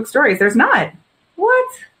my Facebook stories. There's not. What?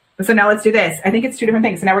 So now let's do this. I think it's two different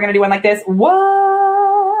things. So now we're going to do one like this.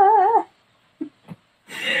 What?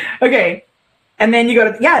 Okay. And then you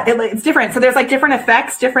go to, it's different. So there's like different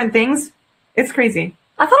effects, different things. It's crazy.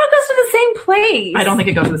 I thought it goes to the same place. I don't think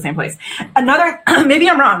it goes to the same place. Another, maybe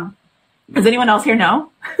I'm wrong. Does anyone else here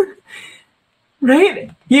know? Right?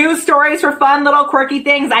 Use stories for fun, little quirky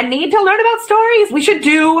things. I need to learn about stories. We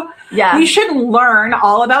should learn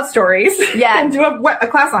all about stories. Yeah. And do a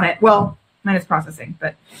class on it. Well, minus processing,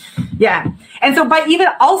 but yeah. And so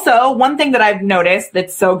one thing that I've noticed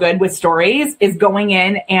that's so good with stories is going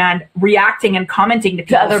in and reacting and commenting to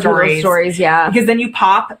people's stories. Yeah. Because then you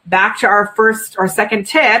pop back to our first or second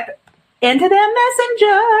tip into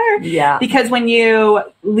the messenger. Yeah. Because when you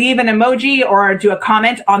leave an emoji or do a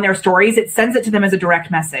comment on their stories, it sends it to them as a direct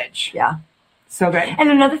message. Yeah. So good. And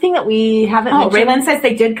another thing that we haven't mentioned. Raylan says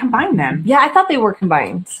they did combine them. Yeah, I thought they were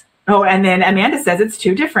combined. Oh, and then Amanda says it's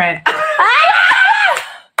two different.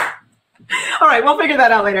 All right, we'll figure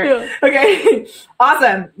that out later. Yeah. Okay.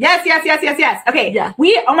 Awesome. Yes. Okay. Yeah.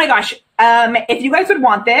 Oh my gosh. If you guys would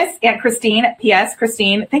want this, Aunt Christine, P.S.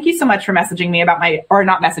 Christine, thank you so much for messaging me about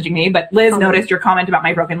not messaging me, but Liz noticed your comment about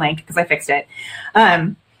my broken link because I fixed it.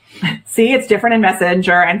 See, it's different in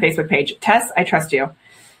Messenger and Facebook page. Tess, I trust you.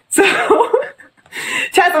 So,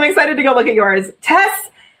 Tess, I'm excited to go look at yours. Tess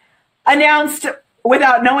announced,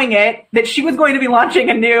 without knowing it, that she was going to be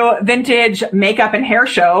launching a new vintage makeup and hair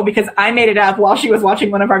show because I made it up while she was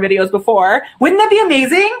watching one of our videos before. Wouldn't that be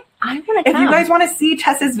amazing? I'm going to come. If you guys want to see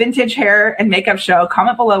Tess's vintage hair and makeup show,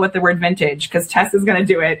 comment below with the word vintage because Tess is going to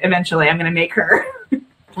do it eventually. I'm going to make her.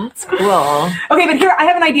 That's cool. Okay, but here, I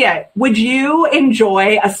have an idea. Would you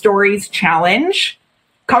enjoy a stories challenge?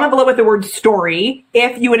 Comment below with the word story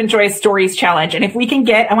if you would enjoy a stories challenge. And if we can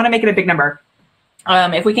get, I want to make it a big number.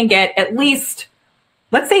 If we can get at least,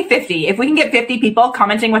 let's say 50. If we can get 50 people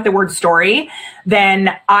commenting with the word story,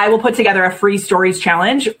 then I will put together a free stories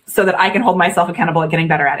challenge so that I can hold myself accountable at getting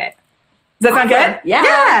better at it. Does that sound good?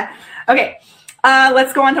 Yeah. Okay.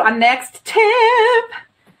 Let's go on to our next tip.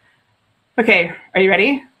 Okay. Are you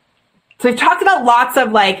ready? So we've talked about lots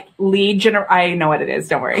of like I know what it is.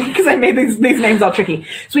 Don't worry. Because I made these names all tricky.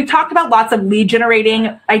 So we've talked about lots of lead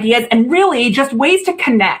generating ideas and really just ways to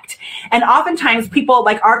connect. And oftentimes people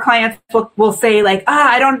like our clients will say like,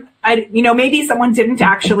 maybe someone didn't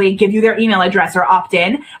actually give you their email address or opt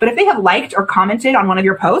in, but if they have liked or commented on one of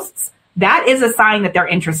your posts, that is a sign that they're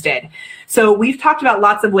interested. So we've talked about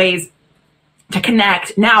lots of ways to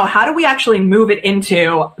connect. Now, how do we actually move it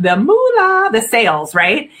into the moolah, the sales,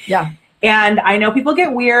 right? Yeah. And I know people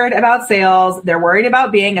get weird about sales. They're worried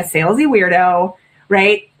about being a salesy weirdo,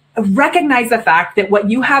 right? Recognize the fact that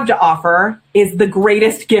what you have to offer is the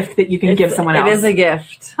greatest gift that you can give someone else. It is a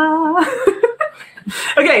gift.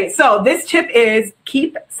 Okay, so this tip is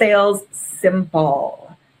keep sales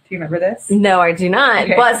simple. Do you remember this? No, I do not.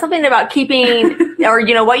 Okay. But something about keeping, or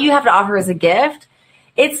what you have to offer as a gift,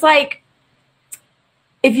 it's like,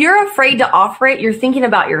 if you're afraid to offer it, you're thinking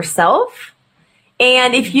about yourself.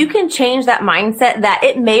 And if you can change that mindset that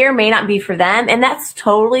it may or may not be for them, and that's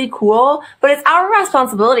totally cool, but it's our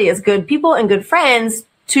responsibility as good people and good friends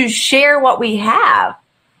to share what we have.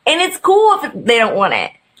 And it's cool if they don't want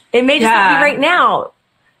it. It may just not be right now.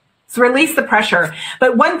 So release the pressure.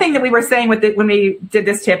 But one thing that we were saying when we did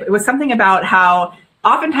this tip, it was something about how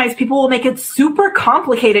oftentimes people will make it super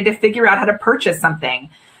complicated to figure out how to purchase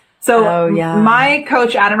something. So my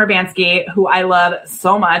coach, Adam Urbanski, who I love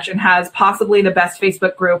so much and has possibly the best free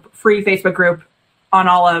Facebook group on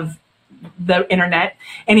all of the internet,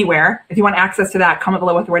 anywhere. If you want access to that, comment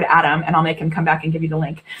below with the word Adam and I'll make him come back and give you the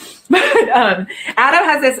link. But Adam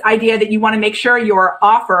has this idea that you want to make sure your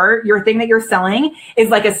offer, your thing that you're selling is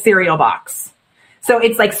like a cereal box. So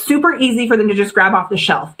it's like super easy for them to just grab off the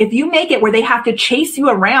shelf. If you make it where they have to chase you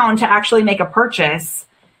around to actually make a purchase,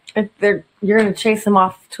 you're going to chase them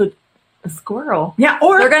off to a squirrel. Yeah,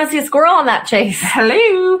 or they're going to see a squirrel on that chase.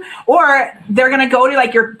 Hello. Or they're going to go to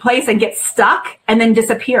like your place and get stuck and then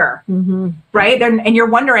disappear. Mm-hmm. Right? And you're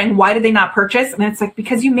wondering, why did they not purchase? And it's like,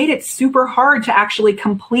 because you made it super hard to actually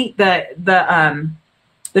complete the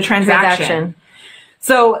transaction.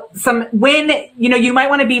 So you might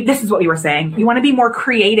want to be, this is what we were saying. You want to be more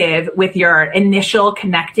creative with your initial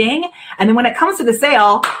connecting. And then when it comes to the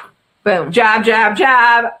sale, Boom. Jab, jab,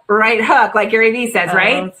 jab, right hook, like Gary Vee says,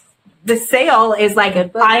 right? The sale is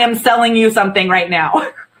like, I am selling you something right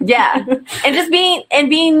now. Yeah. And just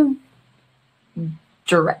being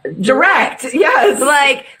direct. Yes.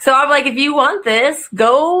 Like, so I'm like, if you want this,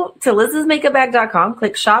 go to lizsmakeupbag.com,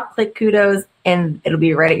 click shop, click kudos, and it'll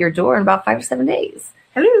be right at your door in about 5 to 7 days.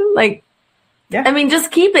 Hello. Like, yeah. I mean,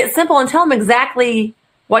 just keep it simple and tell them exactly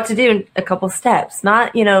what to do in a couple steps.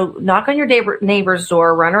 Not, knock on your neighbor's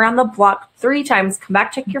door, run around the block 3 times, come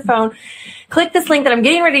back, check your phone, click this link that I'm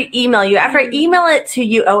getting ready to email you. After I email it to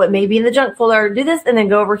you, it may be in the junk folder, do this, and then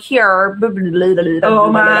go over here. Oh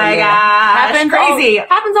my gosh. Crazy.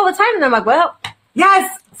 Happens all the time. And I'm like, well.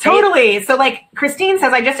 Yes, totally. So like Christine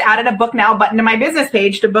says, I just added a book now button to my business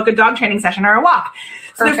page to book a dog training session or a walk.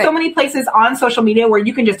 So there's so many places on social media where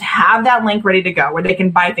you can just have that link ready to go, where they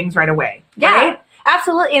can buy things right away. Yeah. Right?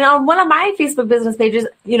 Absolutely. And on one of my Facebook business pages,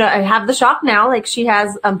 I have the shop now, like she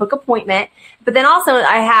has book appointment, but then also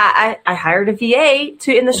I hired a VA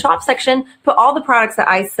to, in the shop section, put all the products that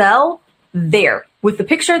I sell there with the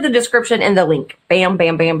picture, the description, and the link. Bam,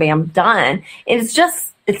 bam, bam, bam, done. And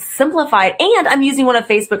it's simplified. And I'm using one of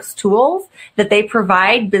Facebook's tools that they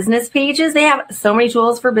provide, business pages. They have so many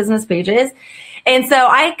tools for business pages. And so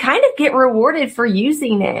I kind of get rewarded for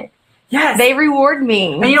using it. Yes. They reward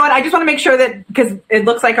me. And you know what? I just want to make sure that, because it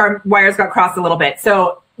looks like our wires got crossed a little bit.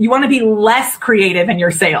 So you want to be less creative in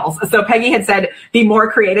your sales. So Peggy had said, be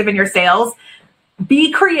more creative in your sales.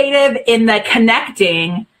 Be creative in the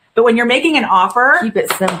connecting. But when you're making an offer, keep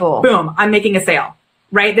it simple. Boom, I'm making a sale,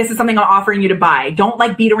 right? This is something I'm offering you to buy. Don't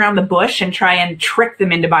like beat around the bush and try and trick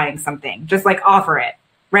them into buying something. Just like offer it,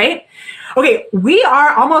 right? Okay, we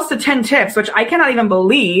are almost to 10 tips, which I cannot even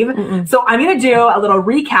believe. So I'm going to do a little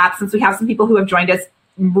recap since we have some people who have joined us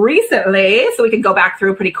recently, so we can go back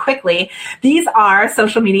through pretty quickly. These are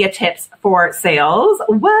social media tips for sales.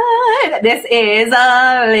 What? This is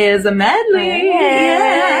Liz Medley.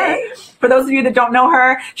 Yay. For those of you that don't know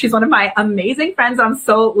her, she's one of my amazing friends. I'm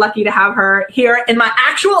so lucky to have her here in my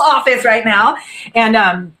actual office right now.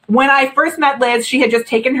 And when I first met Liz, she had just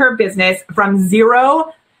taken her business from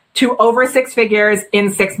 0 to over 6 figures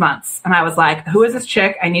in 6 months. And I was like, who is this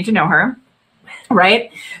chick? I need to know her.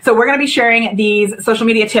 Right? So we're going to be sharing these social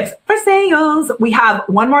media tips for sales. We have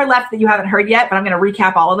one more left that you haven't heard yet, but I'm going to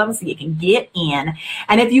recap all of them so you can get in.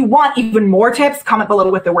 And if you want even more tips, comment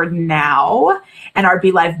below with the word now. And our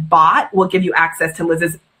Be Live bot will give you access to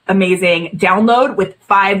Liz's amazing download with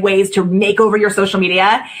 5 ways to make over your social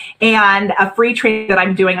media and a free training that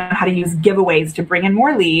I'm doing on how to use giveaways to bring in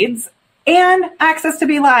more leads and access to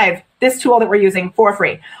Be Live, this tool that we're using for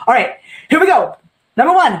free. All right, here we go.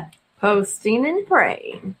 Number 1. Posting and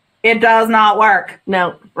praying. It does not work.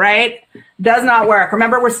 No. Right? Does not work.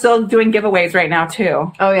 Remember, we're still doing giveaways right now,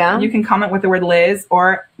 too. Oh, yeah? You can comment with the word Liz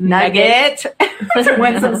or Nugget.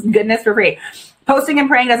 Win some goodness for free. Posting and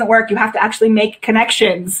praying doesn't work. You have to actually make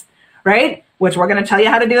connections, right? Which we're going to tell you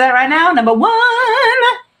how to do that right now. Number 1.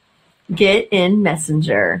 Get in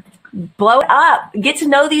Messenger. Blow it up. Get to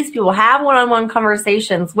know these people. Have one-on-one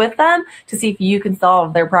conversations with them to see if you can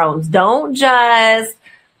solve their problems. Don't just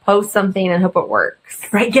post something and hope it works.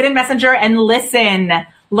 Right? Get in Messenger and listen.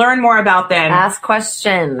 Learn more about them. Ask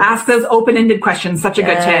questions. Ask those open-ended questions. Such a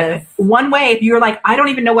good tip. One way, if you're like, I don't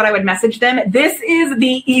even know what I would message them, this is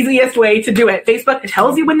the easiest way to do it. Facebook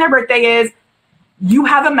tells you when their birthday is. You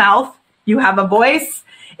have a mouth. You have a voice.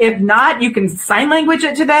 If not, you can sign language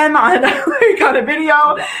it to them on a video.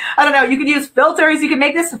 I don't know. You could use filters. You can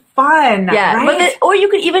make this fun. Yeah. Right? Or you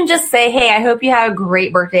could even just say, hey, I hope you have a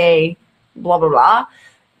great birthday, blah, blah, blah.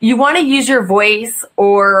 You want to use your voice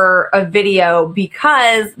or a video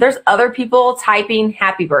because there's other people typing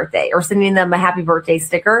happy birthday or sending them a happy birthday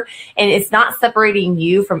sticker, and it's not separating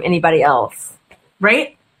you from anybody else.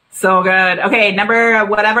 Right? So good. Okay, number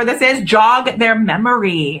whatever this is, jog their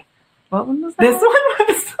memory. What one was that? This one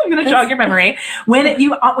was, I'm going to jog your memory. When you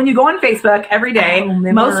go on Facebook every day,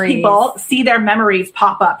 most people see their memories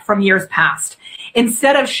pop up from years past.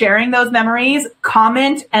 Instead of sharing those memories,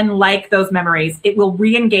 comment and like those memories. It will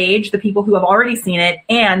re-engage the people who have already seen it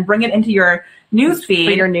and bring it into your newsfeed.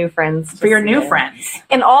 For your new friends. For your new friends.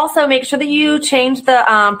 And also make sure that you change the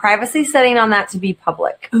privacy setting on that to be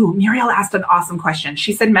public. Ooh, Muriel asked an awesome question.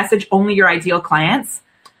 She said message only your ideal clients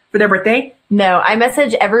for their birthday. No, I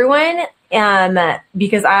message everyone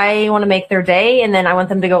because I want to make their day, and then I want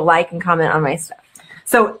them to go like and comment on my stuff.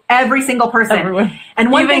 So every single person. Everyone.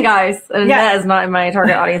 And one even thing, guys. And that is not in my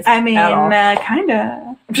target audience. I mean, at all. kind of.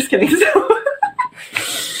 I'm just kidding.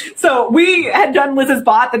 So we had done Liz's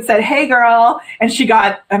bot that said, "Hey girl," and she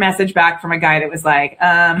got a message back from a guy that was like,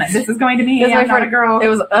 "This is going to me. I'm not a girl." It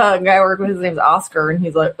was a guy I worked with. His name's Oscar, and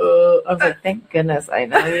he's like, I was like, "Thank goodness I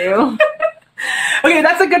know you." Okay,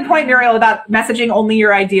 that's a good point, Muriel, about messaging only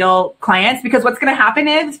your ideal clients, because what's going to happen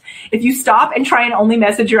is if you stop and try and only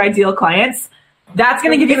message your ideal clients, that's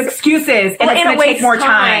going to give you excuses, and it's going to take more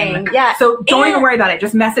time. Yeah. So don't even worry about it.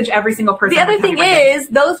 Just message every single person. The other thing is,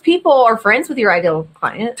 those people are friends with your ideal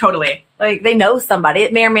client. Totally. Like, they know somebody.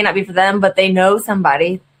 It may or may not be for them, but they know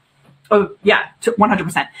somebody. Oh, yeah,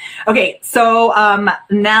 100%. Okay, so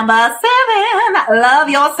number 7, love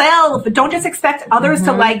yourself. Don't just expect others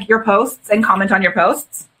to like your posts and comment on your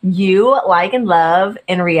posts. You like and love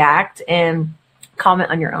and react and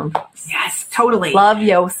comment on your own posts. Yes, totally. Love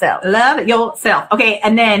yourself. Love yourself. Okay,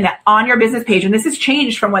 and then on your business page, and this has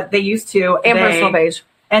changed from what they used to. And personal page.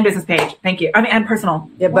 And business page. Thank you. I mean, and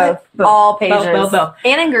personal. Yeah, both. All pages. Both.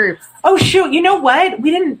 And in groups. Oh, shoot. You know what?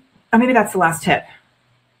 We didn't. Oh, maybe that's the last tip.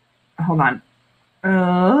 Hold on.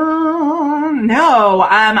 No.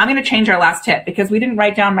 I'm going to change our last tip because we didn't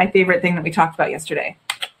write down my favorite thing that we talked about yesterday.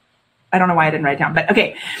 I don't know why I didn't write it down, but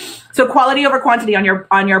okay. So quality over quantity on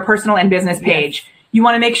your personal and business page. Yes. You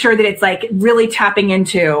want to make sure that it's like really tapping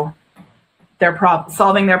into their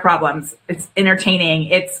solving their problems. It's entertaining.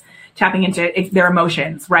 It's tapping into their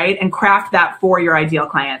emotions, right? And craft that for your ideal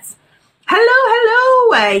clients.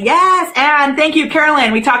 Hello. Yes. And thank you,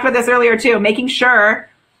 Carolyn. We talked about this earlier too, making sure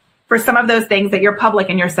for some of those things that you're public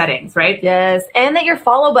in your settings, right? Yes. And that your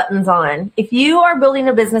follow button's on. If you are building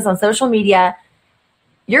a business on social media,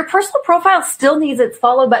 your personal profile still needs its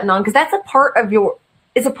follow button on, because that's a part of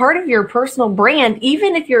your personal brand,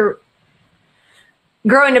 even if you're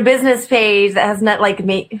growing a business page that has not like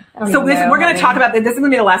me. So we're going to talk about this. This is going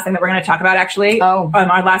to be the last thing that we're going to talk about, actually. Oh.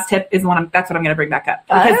 Our last tip is that's what I'm going to bring back up.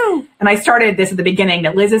 Because, and I started this at the beginning,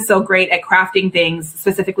 that Liz is so great at crafting things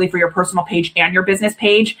specifically for your personal page and your business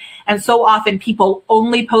page. And so often people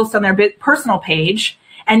only post on their personal page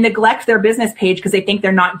and neglect their business page because they think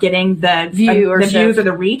they're not getting the views or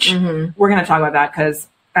the reach. Mm-hmm. We're going to talk about that because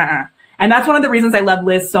And that's one of the reasons I love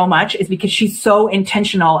Liz so much, is because she's so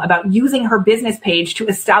intentional about using her business page to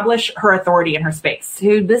establish her authority in her space.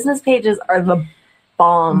 Dude, business pages are the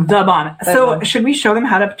bomb. So should we show them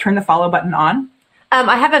how to turn the follow button on?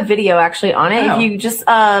 I have a video actually on it. If you just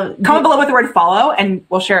comment below with the word follow and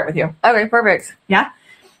we'll share it with you. Okay, perfect. Yeah?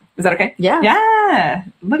 Is that okay? Yeah. Yeah.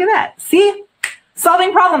 Look at that. See?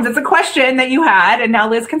 Solving problems. It's a question that you had and now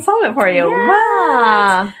Liz can solve it for you. Yeah.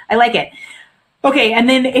 Wow. I like it. Okay, and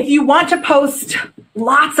then if you want to post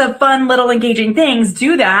lots of fun, little engaging things,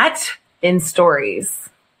 do that in stories.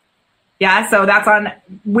 Yeah, so that's on,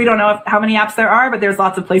 we don't know how many apps there are, but there's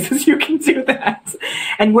lots of places you can do that.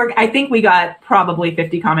 And I think we got probably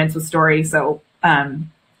 50 comments with stories, so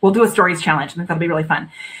we'll do a stories challenge. I think that'll be really fun.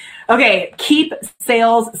 Okay, keep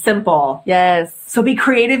sales simple. Yes. So be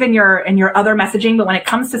creative in your other messaging, but when it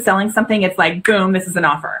comes to selling something, it's like, boom, this is an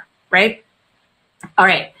offer, right? All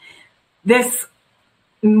right. This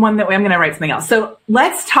one that I'm going to write something else. So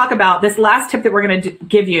let's talk about this last tip that we're going to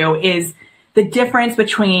give you is the difference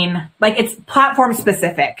between, like, it's platform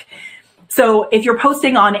specific. So if you're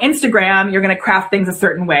posting on Instagram, you're going to craft things a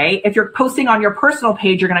certain way. If you're posting on your personal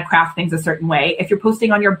page, you're going to craft things a certain way. If you're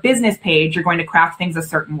posting on your business page, you're going to craft things a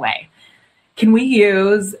certain way. Can we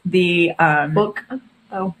use the book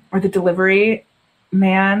or the delivery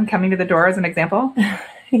man coming to the door as an example?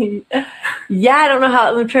 Yeah, I don't know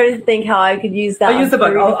how. I'm trying to think how I could use that. I'll use the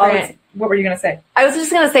book. What were you going to say? I was just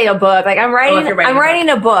going to say a book. Like I'm writing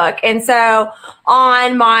a book. And so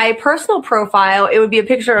on my personal profile, it would be a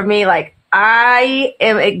picture of me. Like I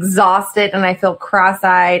am exhausted and I feel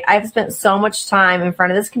cross-eyed. I've spent so much time in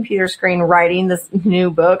front of this computer screen writing this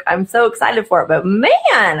new book. I'm so excited for it, but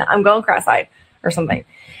man, I'm going cross-eyed or something.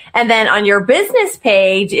 And then on your business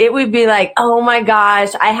page, it would be like, oh my gosh,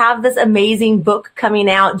 I have this amazing book coming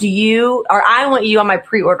out. I want you on my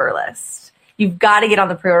pre-order list. You've got to get on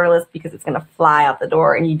the pre-order list because it's going to fly out the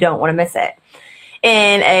door and you don't want to miss it.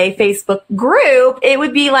 In a Facebook group, it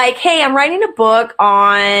would be like, hey, I'm writing a book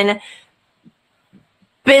on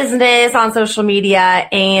business on social media,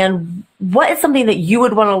 and what is something that you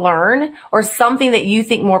would want to learn or something that you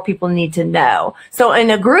think more people need to know? So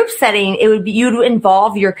in a group setting, it would be, you'd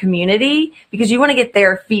involve your community because you want to get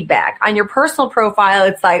their feedback. On your personal profile,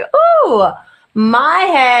 it's like, oh, my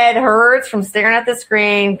head hurts from staring at the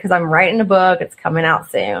screen because I'm writing a book. It's coming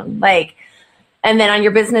out soon. Like, and then on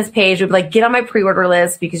your business page, it would be like, get on my pre-order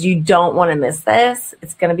list because you don't want to miss this.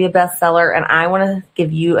 It's going to be a bestseller and I want to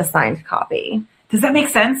give you a signed copy. Does that make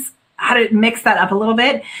sense? how to mix that up a little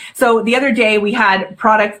bit. So the other day we had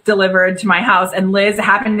products delivered to my house, and Liz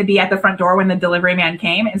happened to be at the front door when the delivery man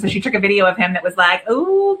came. And so she took a video of him that was like,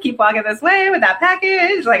 "Oh, keep walking this way with that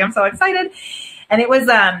package." Like, I'm so excited. And it was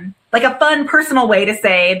like a fun personal way to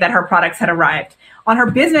say that her products had arrived. On her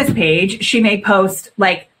business page, she may post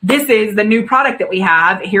like, "This is the new product that we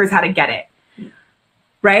have. Here's how to get it."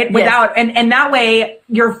 Right? Without, and that way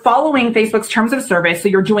you're following Facebook's terms of service. So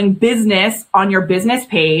you're doing business on your business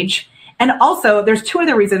page. And also there's two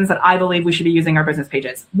other reasons that I believe we should be using our business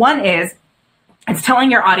pages. One is it's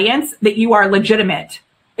telling your audience that you are legitimate.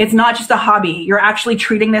 It's not just a hobby. You're actually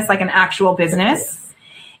treating this like an actual business.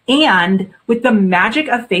 And with the magic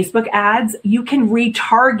of Facebook ads, you can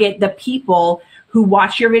retarget the people who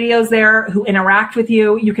watch your videos there, who interact with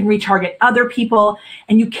you. You can retarget other people,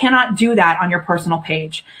 and you cannot do that on your personal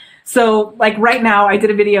page. So like right now, I did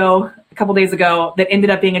a video a couple days ago that ended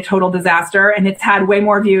up being a total disaster, and it's had way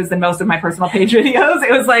more views than most of my personal page videos.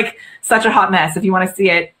 It was like such a hot mess. If you want to see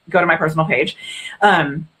it, go to my personal page.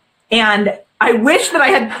 And I wish that I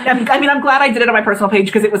had, I'm glad I did it on my personal page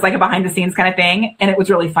because it was like a behind the scenes kind of thing, and it was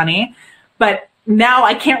really funny. But now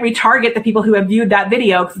I can't retarget the people who have viewed that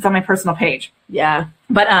video because it's on my personal page. Yeah.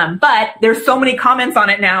 But there's so many comments on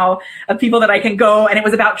it now of people that I can go, and it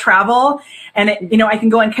was about travel, and I can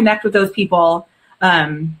go and connect with those people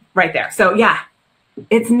right there. So yeah,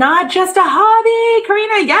 it's not just a hobby,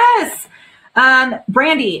 Karina. Yes.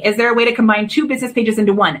 Brandy, is there a way to combine two business pages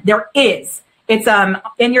into one? There is. It's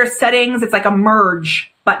in your settings. It's like a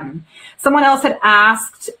merge button. Someone else had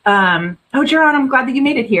asked, Jaron, I'm glad that you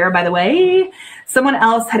made it here, by the way. Someone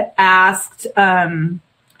else had asked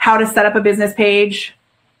how to set up a business page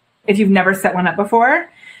if you've never set one up before.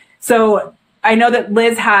 So I know that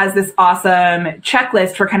Liz has this awesome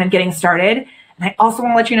checklist for kind of getting started. And I also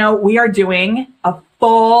want to let you know, we are doing a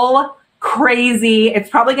full crazy, it's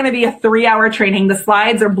probably going to be a 3-hour training. The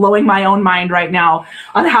slides are blowing my own mind right now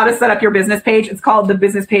on how to set up your business page. It's called the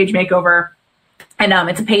Business Page Makeover. And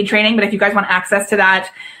it's a paid training, but if you guys want access to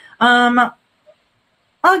that, I'll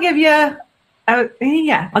give you a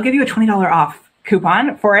 $20 off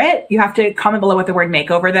coupon for it. You have to comment below with the word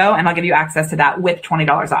makeover though, and I'll give you access to that with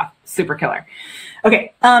 $20 off. Super killer.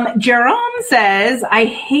 Okay. Jerome says, I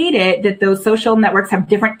hate it that those social networks have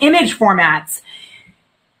different image formats.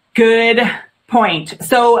 Good point.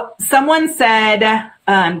 So someone said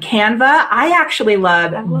Canva. I actually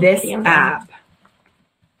love this Canva app.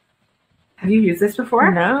 Have you used this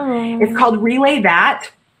before? No. It's called Relay That.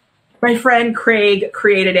 My friend Craig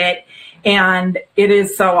created it, and it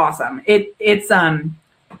is so awesome. It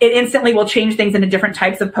instantly will change things into different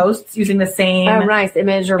types of posts using the same nice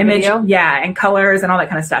image or video. Yeah, and colors and all that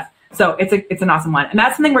kind of stuff. So it's an awesome one. And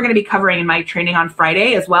that's something we're going to be covering in my training on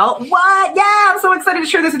Friday as well. What? Yeah, I'm so excited to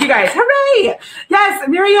share this with you guys. Hooray! Yes,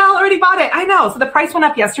 Muriel already bought it. I know. So the price went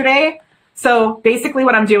up yesterday. So basically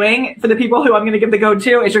what I'm doing for the people who I'm going to give the code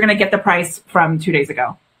to is you're going to get the price from 2 days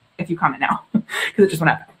ago if you comment now because it just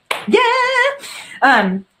went up.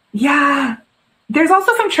 Yeah. Yeah. There's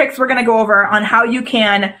also some tricks we're going to go over on how you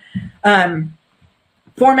can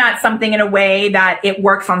format something in a way that it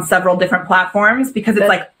works on several different platforms because it's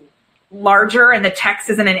like larger and the text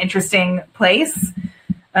is in an interesting place.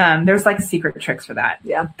 There's like secret tricks for that.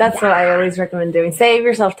 Yeah. That's what I always recommend doing. Save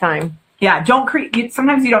yourself time. Yeah,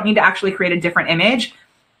 sometimes you don't need to actually create a different image.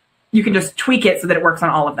 You can just tweak it so that it works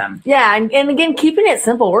on all of them. Yeah, and again, keeping it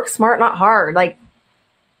simple. Work smart, not hard. Like,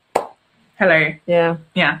 hello. Yeah.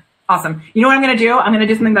 Yeah, awesome. You know what I'm going to do? I'm going to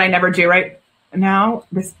do something that I never do right now.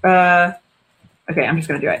 Okay, I'm just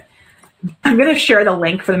going to do it. I'm going to share the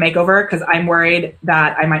link for the makeover because I'm worried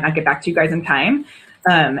that I might not get back to you guys in time.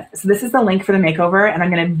 So this is the link for the makeover, and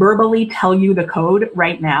I'm going to verbally tell you the code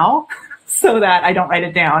right now. So that I don't write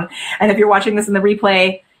it down. And if you're watching this in the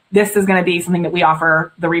replay, this is going to be something that we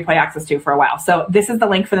offer the replay access to for a while. So this is the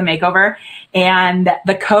link for the makeover. And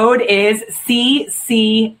the code is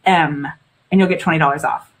CCM. And you'll get $20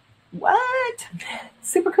 off. What?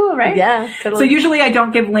 Super cool, right? Yeah. Totally. So usually I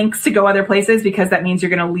don't give links to go other places because that means you're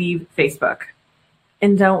going to leave Facebook.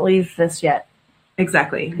 And don't leave this yet.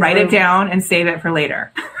 Exactly. Write it down and save it for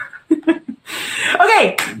later.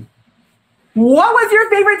 Okay. What was your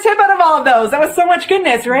favorite tip out of all of those? That was so much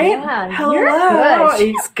goodness, right? Yeah, hello. You're good.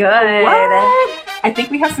 She's good. What? I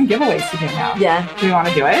think we have some giveaways to do now. Yeah. Do you want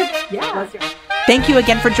to do it? Yeah. Thank you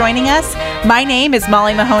again for joining us. My name is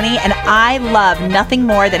Molly Mahoney, and I love nothing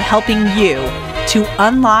more than helping you to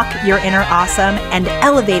unlock your inner awesome and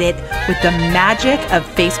elevate it with the magic of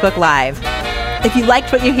Facebook Live. If you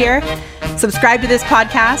liked what you hear, subscribe to this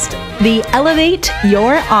podcast, the Elevate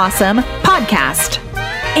Your Awesome podcast.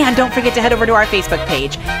 And don't forget to head over to our Facebook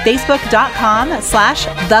page,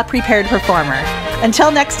 facebook.com/thepreparedperformer.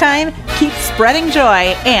 Until next time, keep spreading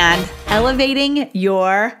joy and elevating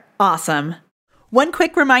your awesome. One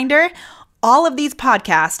quick reminder, all of these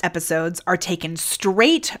podcast episodes are taken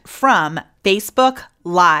straight from Facebook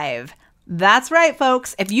Live. That's right,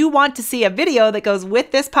 folks. If you want to see a video that goes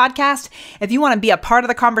with this podcast, if you want to be a part of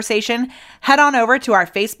the conversation, head on over to our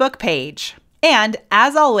Facebook page. And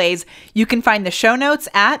as always, you can find the show notes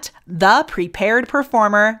at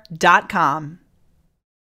thepreparedperformer.com.